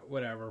 yeah,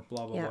 whatever,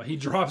 blah, blah, blah. He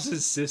drops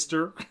his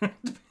sister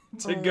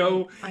to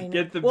go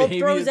get the baby.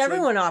 Well, throws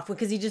everyone off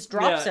because he just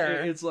drops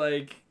her. It's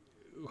like,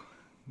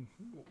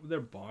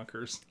 they're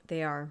bonkers.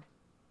 They are.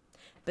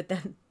 But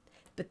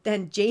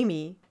then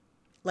Jamie,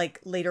 like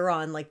later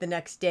on, like the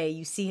next day,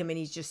 you see him and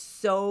he's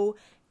just so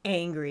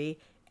angry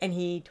and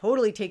he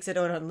totally takes it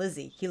out on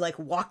Lizzie. He like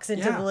walks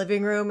into the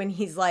living room and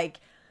he's like,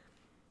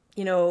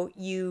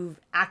 you've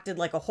acted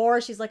like a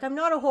whore. She's like, I'm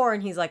not a whore.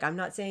 And he's like, I'm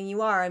not saying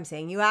you are. I'm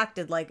saying you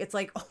acted like. It's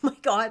like, oh my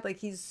God, like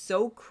he's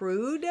so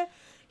crude.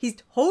 He's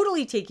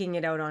totally taking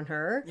it out on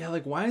her. Yeah,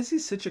 like why is he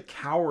such a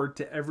coward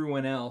to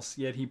everyone else,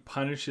 yet he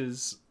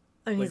punishes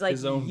and he's like,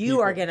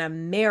 you are going to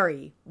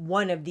marry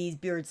one of these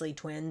Beardsley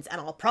twins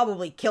and I'll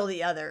probably kill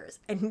the others.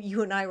 And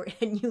you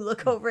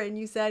look over and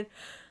you said,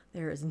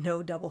 there is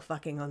no double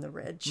fucking on the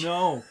ridge.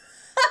 No.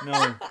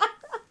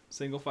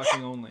 Single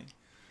fucking only.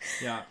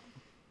 Yeah.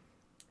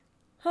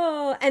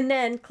 Oh, and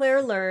then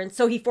Claire learns,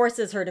 so he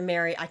forces her to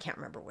marry, I can't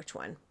remember which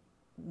one.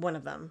 One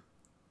of them.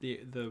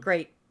 The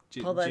great.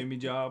 Jimmy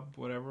Job,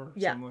 whatever.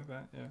 Yeah. Something like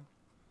that, yeah.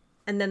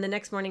 And then the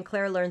next morning,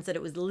 Claire learns that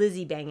it was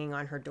Lizzie banging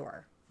on her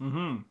door.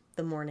 Mm-hmm.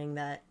 The morning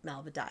that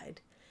Malva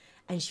died.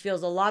 And she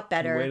feels a lot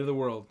better. Weight of the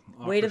world.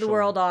 Weight of the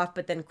world off,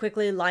 but then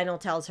quickly Lionel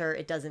tells her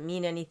it doesn't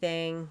mean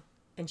anything.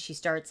 And she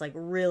starts like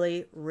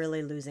really,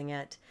 really losing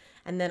it.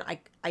 And then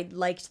I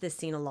liked this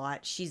scene a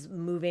lot. She's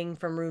moving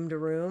from room to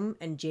room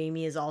and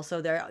Jamie is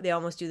also there. They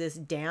almost do this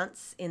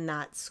dance in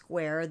that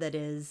square that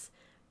is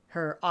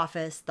her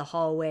office, the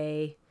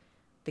hallway,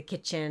 the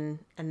kitchen,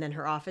 and then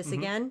her office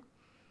again.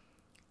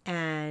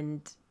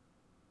 And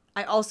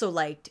I also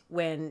liked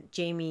when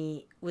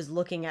Jamie was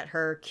looking at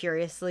her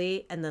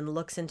curiously and then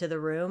looks into the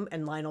room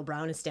and Lionel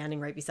Brown is standing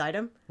right beside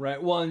him.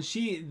 Right. Well,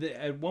 and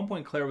at one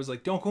point Claire was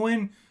like, don't go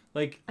in.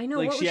 Like, I know,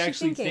 like what she was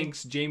actually thinking?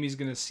 thinks Jamie's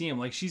going to see him.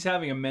 Like, she's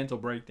having a mental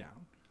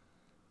breakdown.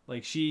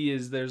 Like,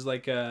 she's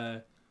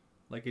living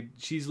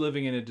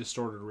in a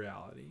distorted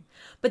reality.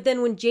 But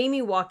then when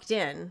Jamie walked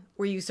in,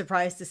 were you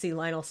surprised to see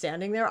Lionel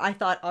standing there? I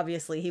thought,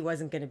 obviously, he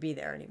wasn't going to be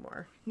there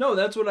anymore. No,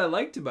 that's what I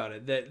liked about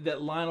it.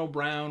 That Lionel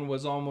Brown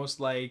was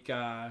almost like,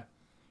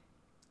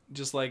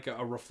 just like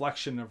a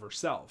reflection of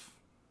herself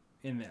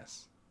in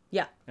this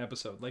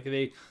episode. Like,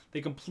 they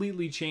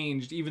completely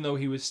changed, even though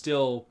he was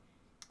still,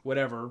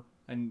 whatever,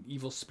 an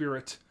evil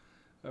spirit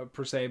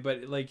per se,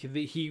 but like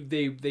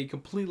they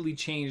completely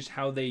changed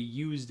how they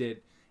used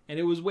it, and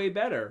it was way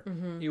better.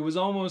 It was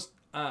almost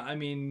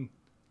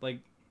like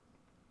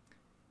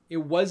it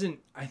wasn't.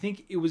 I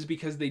think it was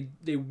because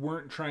they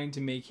weren't trying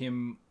to make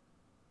him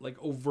like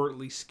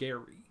overtly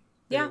scary.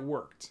 It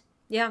worked.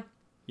 Yeah.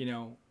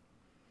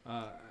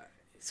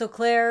 So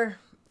Claire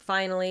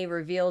finally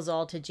reveals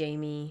all to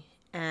Jamie.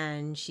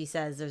 And she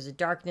says, there's a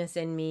darkness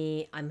in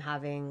me. I'm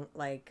having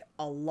like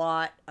a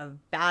lot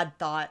of bad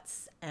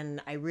thoughts.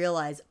 And I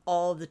realize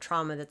all of the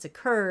trauma that's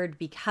occurred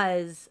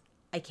because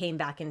I came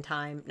back in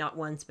time, not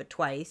once, but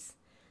twice.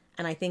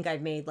 And I think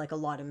I've made like a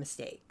lot of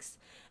mistakes.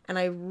 And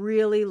I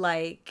really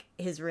like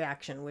his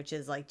reaction, which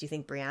is like, do you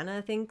think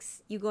Brianna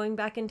thinks you going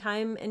back in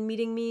time and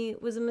meeting me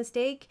was a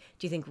mistake?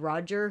 Do you think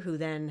Roger, who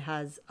then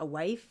has a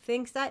wife,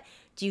 thinks that?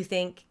 Do you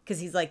think, because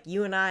he's like,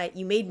 you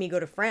made me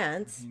go to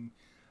France.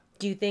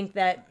 Do you think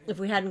that if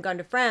we hadn't gone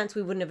to France,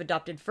 we wouldn't have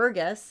adopted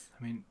Fergus?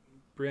 I mean,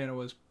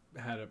 Brianna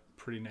had a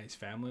pretty nice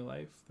family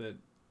life that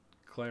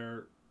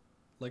Claire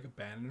like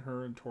abandoned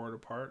her and tore it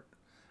apart.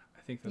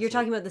 I think you're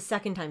talking about the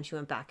second time she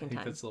went back in time.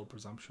 I think that's a little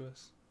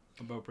presumptuous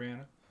about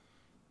Brianna.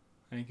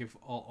 I think if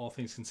all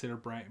things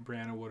considered,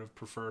 Brianna would have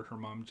preferred her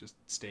mom just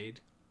stayed.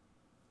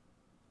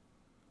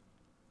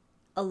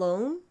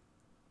 Alone?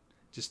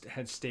 Just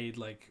had stayed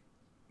like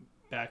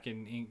back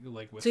in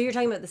like with. So you're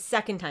talking about the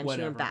second time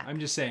whatever. She went back. I'm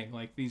just saying,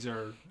 like these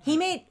are.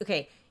 Jamie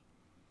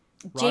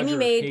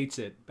hates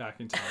it back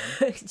in time.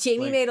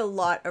 Jamie made a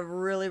lot of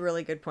really,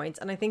 really good points,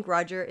 and I think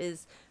Roger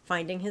is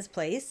finding his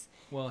place.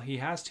 Well, he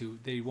has to.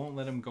 They won't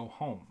let him go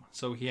home,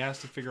 so he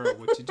has to figure out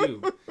what to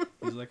do.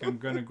 He's like, I'm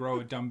gonna grow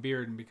a dumb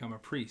beard and become a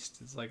priest.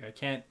 It's like I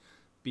can't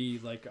be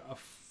like a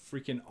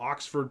freaking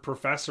Oxford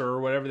professor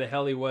or whatever the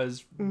hell he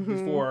was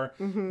before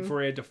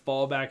he had to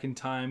fall back in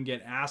time,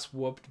 get ass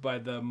whooped by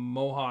the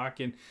Mohawk,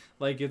 and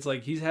like it's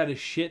like he's had a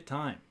shit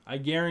time. I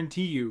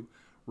guarantee you,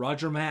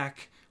 Roger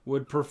Mack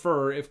would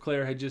prefer if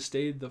Claire had just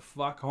stayed the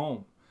fuck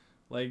home.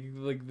 Like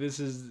this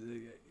is,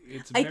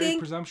 it's very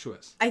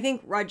presumptuous. I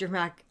think Roger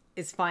Mack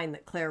is fine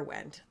that Claire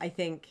went. I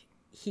think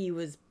he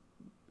was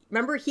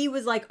remember he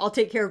was like, I'll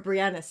take care of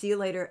Brianna. See you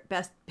later.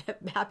 Best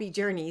happy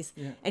journeys.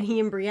 Yeah. And he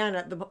and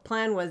Brianna, the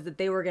plan was that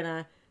they were going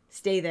to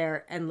stay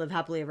there and live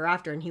happily ever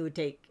after. And he would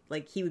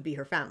be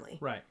her family.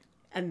 Right.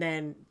 And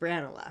then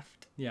Brianna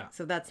left. Yeah.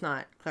 So that's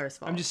not Claire's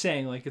fault. I'm just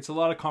saying, like, it's a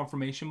lot of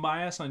confirmation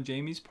bias on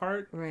Jamie's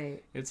part.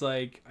 Right. It's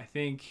like, I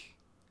think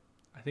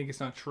it's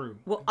not true.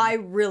 Well, I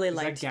really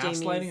liked Is that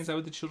gaslighting? Jamie's... Is that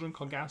what the children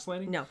call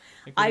gaslighting? No.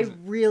 Like, I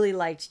really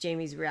liked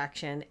Jamie's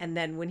reaction. And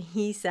then when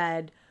he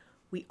said,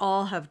 we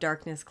all have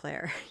darkness,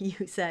 Claire,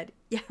 you said,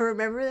 yeah,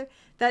 remember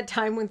that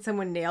time when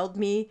someone nailed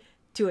me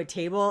to a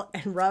table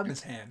and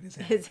rubbed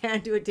his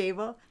hand to a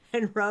table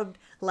and rubbed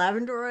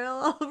lavender oil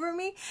all over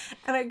me?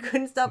 And I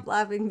couldn't stop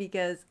laughing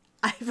because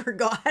I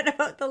forgot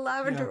about the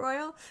lavender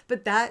oil.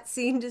 But that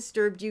scene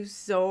disturbed you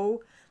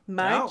so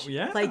much.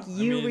 Like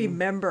you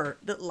remember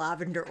that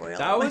lavender oil.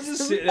 That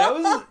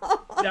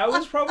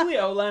was probably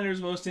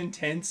Outlander's most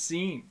intense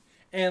scene,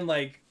 and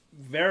like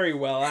very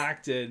well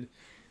acted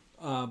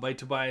by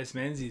Tobias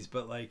Menzies.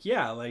 But like,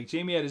 yeah, like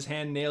Jamie had his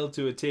hand nailed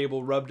to a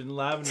table, rubbed in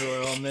lavender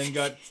oil, and then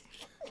got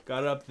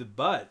up the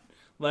butt.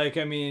 Like,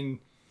 I mean,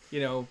 you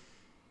know,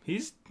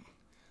 he's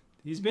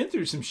been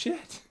through some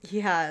shit.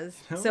 He has.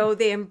 You know? So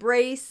they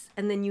embrace,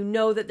 and then you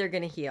know that they're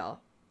gonna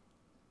heal.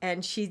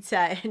 And she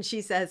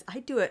says,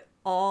 "I'd do it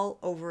all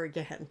over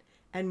again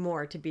and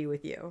more to be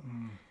with you."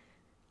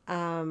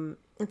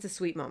 It's a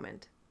sweet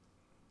moment.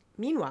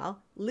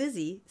 Meanwhile,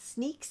 Lizzie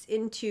sneaks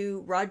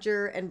into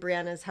Roger and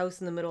Brianna's house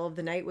in the middle of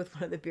the night with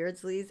one of the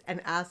Beardsleys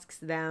and asks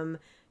them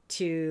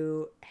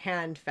to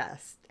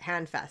handfest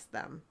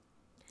them.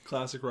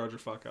 Classic Roger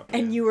fuck up.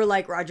 And you were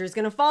like, Roger's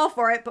gonna fall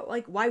for it, but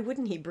like, why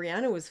wouldn't he?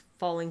 Brianna was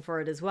falling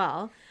for it as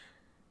well.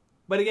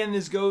 But again,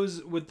 this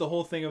goes with the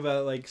whole thing of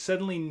like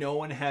suddenly no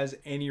one has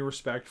any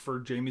respect for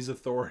Jamie's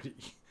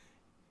authority.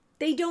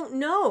 They don't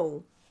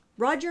know.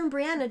 Roger and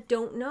Brianna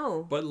don't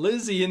know. But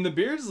Lizzie and the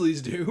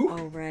Beardsleys do.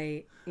 Oh,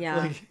 right.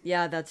 Yeah.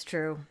 Yeah, that's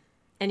true.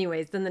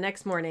 Anyways, then the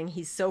next morning,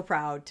 he's so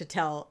proud to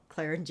tell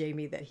Claire and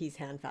Jamie that he's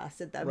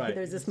handfasted them. Right.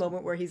 There's this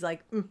moment where he's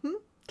like,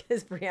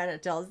 because Brianna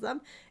tells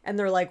them. And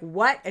they're like,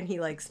 what? And he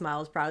like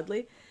smiles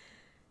proudly.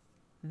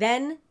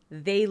 Then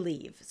they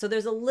leave. So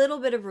there's a little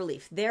bit of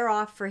relief. They're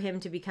off for him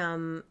to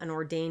become an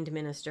ordained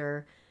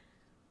minister.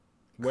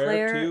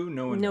 Where to?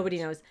 Nobody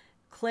knows.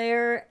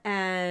 Claire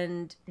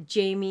and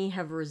Jamie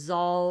have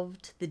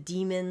resolved the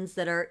demons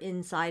that are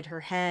inside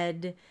her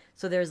head.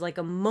 So there's like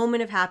a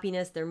moment of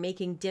happiness. They're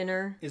making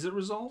dinner. Is it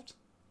resolved?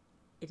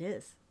 It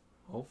is.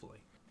 Hopefully.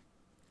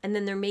 And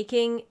then they're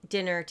making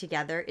dinner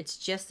together. It's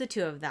just the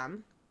two of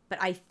them.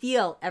 But I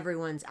feel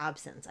everyone's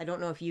absence. I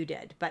don't know if you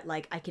did. But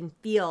like I can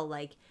feel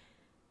like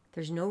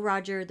there's no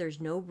Roger.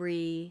 There's no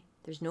Bree.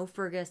 There's no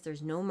Fergus.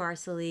 There's no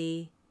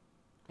Marcelly.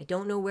 I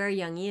don't know where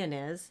young Ian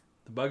is.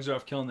 The bugs are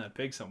off killing that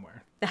pig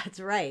somewhere. That's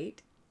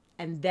right.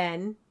 And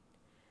then...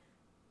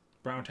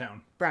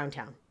 Browntown.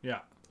 Yeah.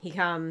 He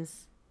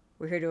comes.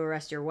 We're here to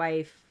arrest your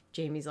wife.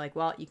 Jamie's like,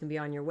 well, you can be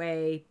on your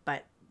way,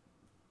 but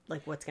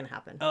like, what's going to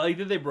happen? I like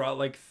that they brought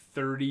like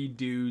 30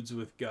 dudes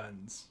with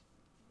guns.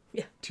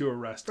 Yeah. To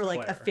arrest For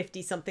like Claire. a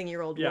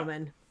 50-something-year-old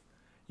woman.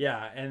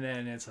 Yeah, and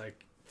then it's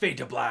like, fade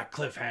to black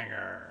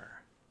cliffhanger.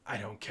 I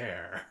don't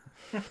care.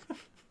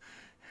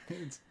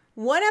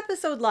 One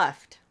episode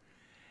left.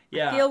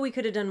 Yeah. I feel we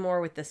could have done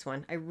more with this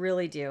one. I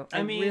really do.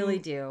 I mean, really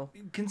do.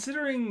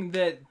 Considering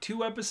that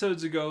 2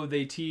 episodes ago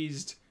they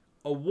teased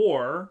a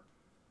war,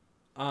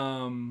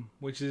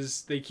 which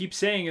is, they keep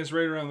saying is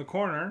right around the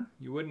corner.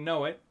 You wouldn't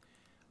know it.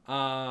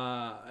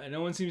 No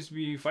one seems to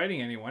be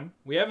fighting anyone.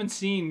 We haven't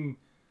seen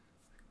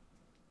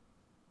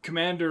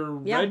Commander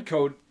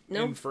Redcoat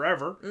in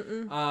forever.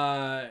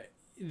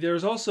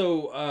 There's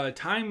also a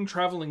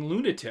time-traveling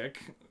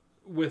lunatic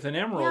with an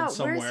emerald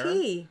somewhere. Where's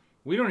he?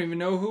 We don't even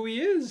know who he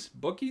is.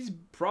 Bookies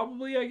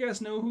probably, I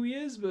guess, know who he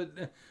is, but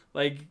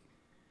like,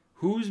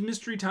 who's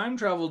mystery time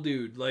travel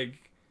dude?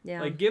 Like,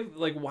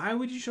 why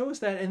would you show us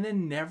that and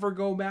then never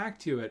go back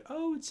to it?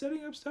 Oh, it's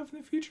setting up stuff in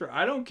the future.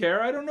 I don't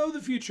care. I don't know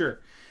the future.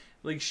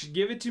 Like,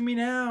 give it to me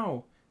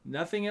now.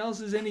 Nothing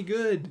else is any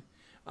good.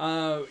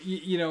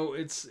 You know,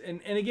 it's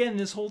and again,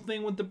 this whole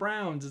thing with the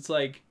Browns. It's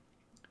like,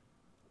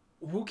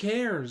 who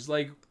cares?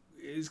 Like,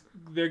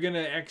 they're gonna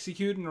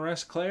execute and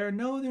arrest Claire?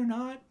 No, they're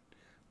not.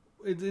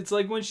 It's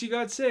like when she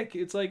got sick.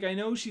 It's like, I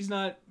know she's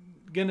not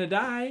gonna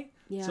die,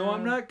 so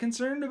I'm not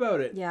concerned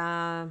about it.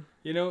 Yeah.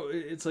 You know,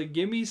 it's like,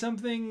 give me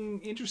something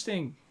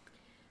interesting.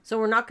 So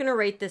we're not gonna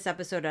rate this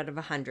episode out of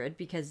 100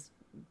 because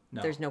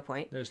there's no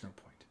point. There's no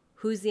point.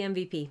 Who's the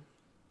MVP?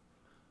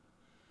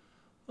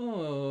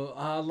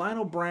 Oh,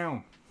 Lionel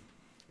Brown.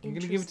 I'm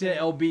gonna give it to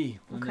LB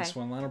on this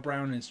one. Lionel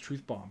Brown and his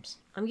truth bombs.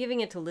 I'm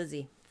giving it to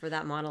Lizzie for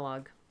that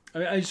monologue.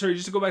 Sorry,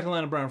 just to go back to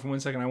Lionel Brown for 1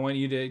 second. I want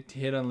you to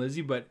hit on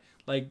Lizzie, but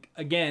like,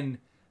 again,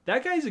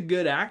 that guy's a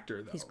good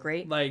actor though. He's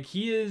great. Like,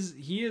 he is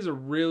a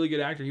really good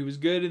actor. He was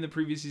good in the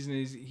previous season.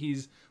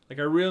 He's like,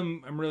 I'm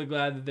really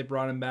glad that they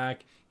brought him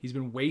back. He's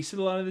been wasted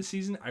a lot of this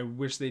season. I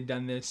wish they'd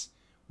done this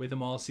with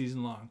him all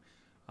season long.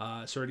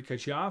 Sorry to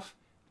cut you off.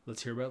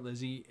 Let's hear about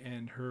Lizzie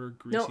and her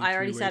greasy No, I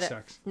already said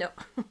sex. it.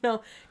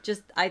 No.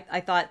 Just I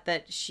thought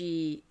that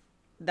she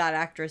that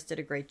actress did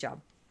a great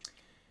job.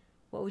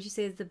 What would you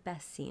say is the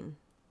best scene?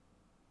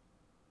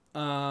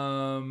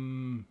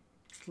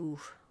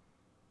 Oof.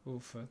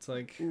 That's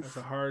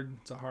a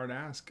hard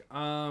ask.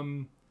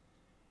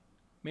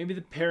 Maybe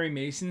the Perry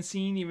Mason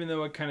scene, even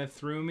though it kind of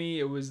threw me,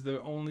 it was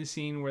the only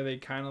scene where they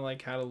kind of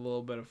like had a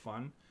little bit of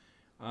fun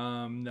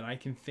that I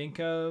can think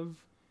of.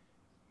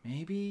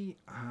 Maybe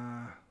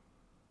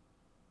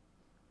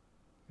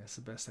that's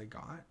the best I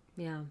got.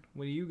 Yeah.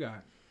 What do you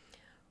got?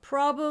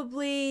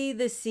 Probably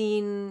the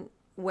scene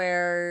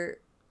where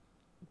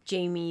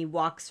Jamie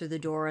walks through the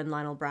door and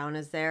Lionel Brown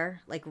is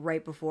there, like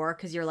right before,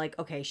 because you're like,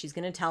 okay, she's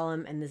going to tell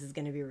him and this is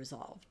going to be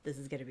resolved. This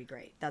is going to be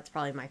great. That's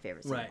probably my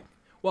favorite scene. Right.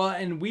 Well,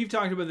 and we've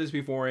talked about this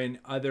before in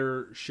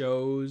other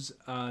shows.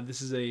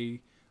 This is a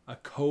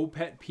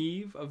co-pet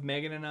peeve of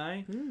Megan and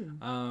I,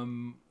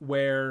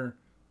 where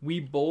we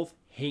both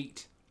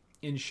hate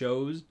in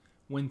shows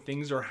when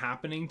things are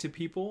happening to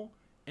people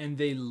and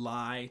they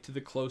lie to the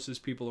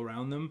closest people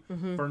around them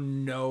for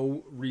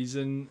no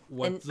reason.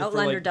 And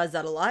Outlander does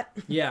that a lot.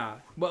 Yeah.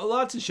 Well,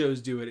 lots of shows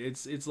do it.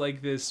 It's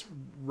like this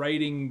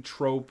writing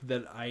trope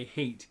that I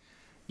hate.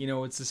 You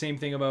know, it's the same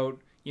thing about,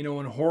 you know,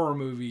 in horror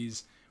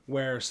movies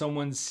where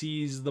someone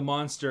sees the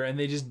monster and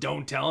they just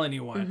don't tell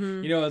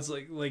anyone. You know, it's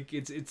like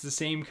it's the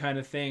same kind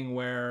of thing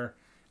where,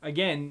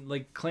 again,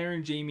 like Claire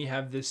and Jamie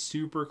have this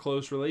super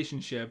close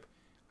relationship.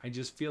 I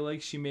just feel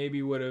like she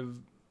maybe would have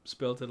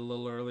spilt it a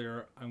little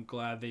earlier. I'm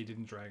glad they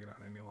didn't drag it on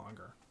any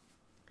longer.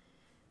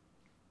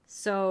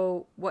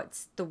 So,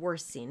 what's the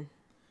worst scene?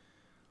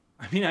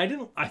 I mean,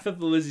 I thought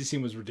the Lizzie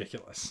scene was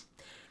ridiculous.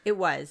 It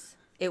was,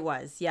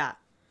 yeah.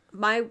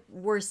 My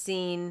worst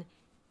scene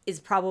is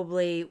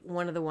probably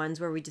one of the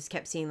ones where we just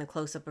kept seeing the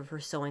close-up of her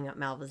sewing up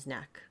Malva's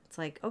neck. It's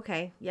like,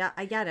 okay, yeah,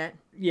 I get it.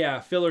 Yeah,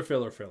 filler,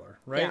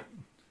 right?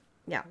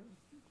 Yeah.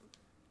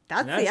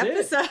 That's the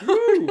episode.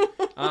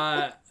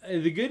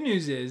 The good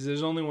news is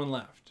there's only one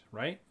left,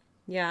 right?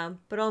 Yeah,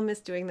 but I'll miss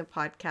doing the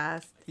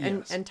podcast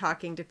and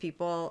talking to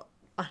people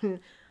on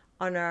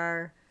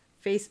our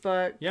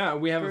Facebook. Yeah,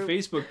 we have a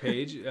Facebook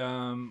page,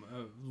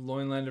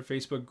 Loinlander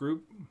Facebook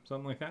group,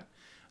 something like that.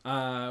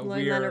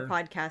 Loinlander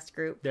podcast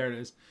group. There it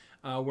is.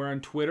 We're on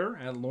Twitter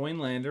at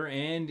Loinlander,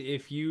 and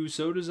if you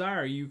so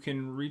desire, you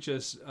can reach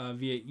us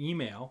via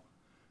email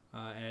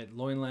at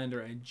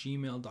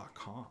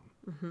loinlander@gmail.com.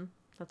 Mm-hmm.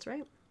 That's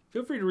right.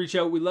 Feel free to reach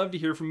out. We'd love to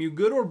hear from you,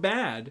 good or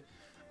bad.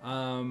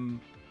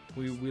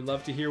 We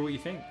love to hear what you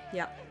think.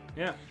 Yeah.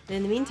 Yeah. And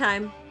in the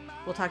meantime,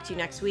 we'll talk to you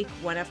next week.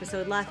 One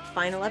episode left.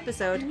 Final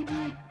episode.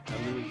 Have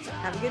a good week.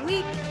 Have a good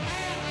week.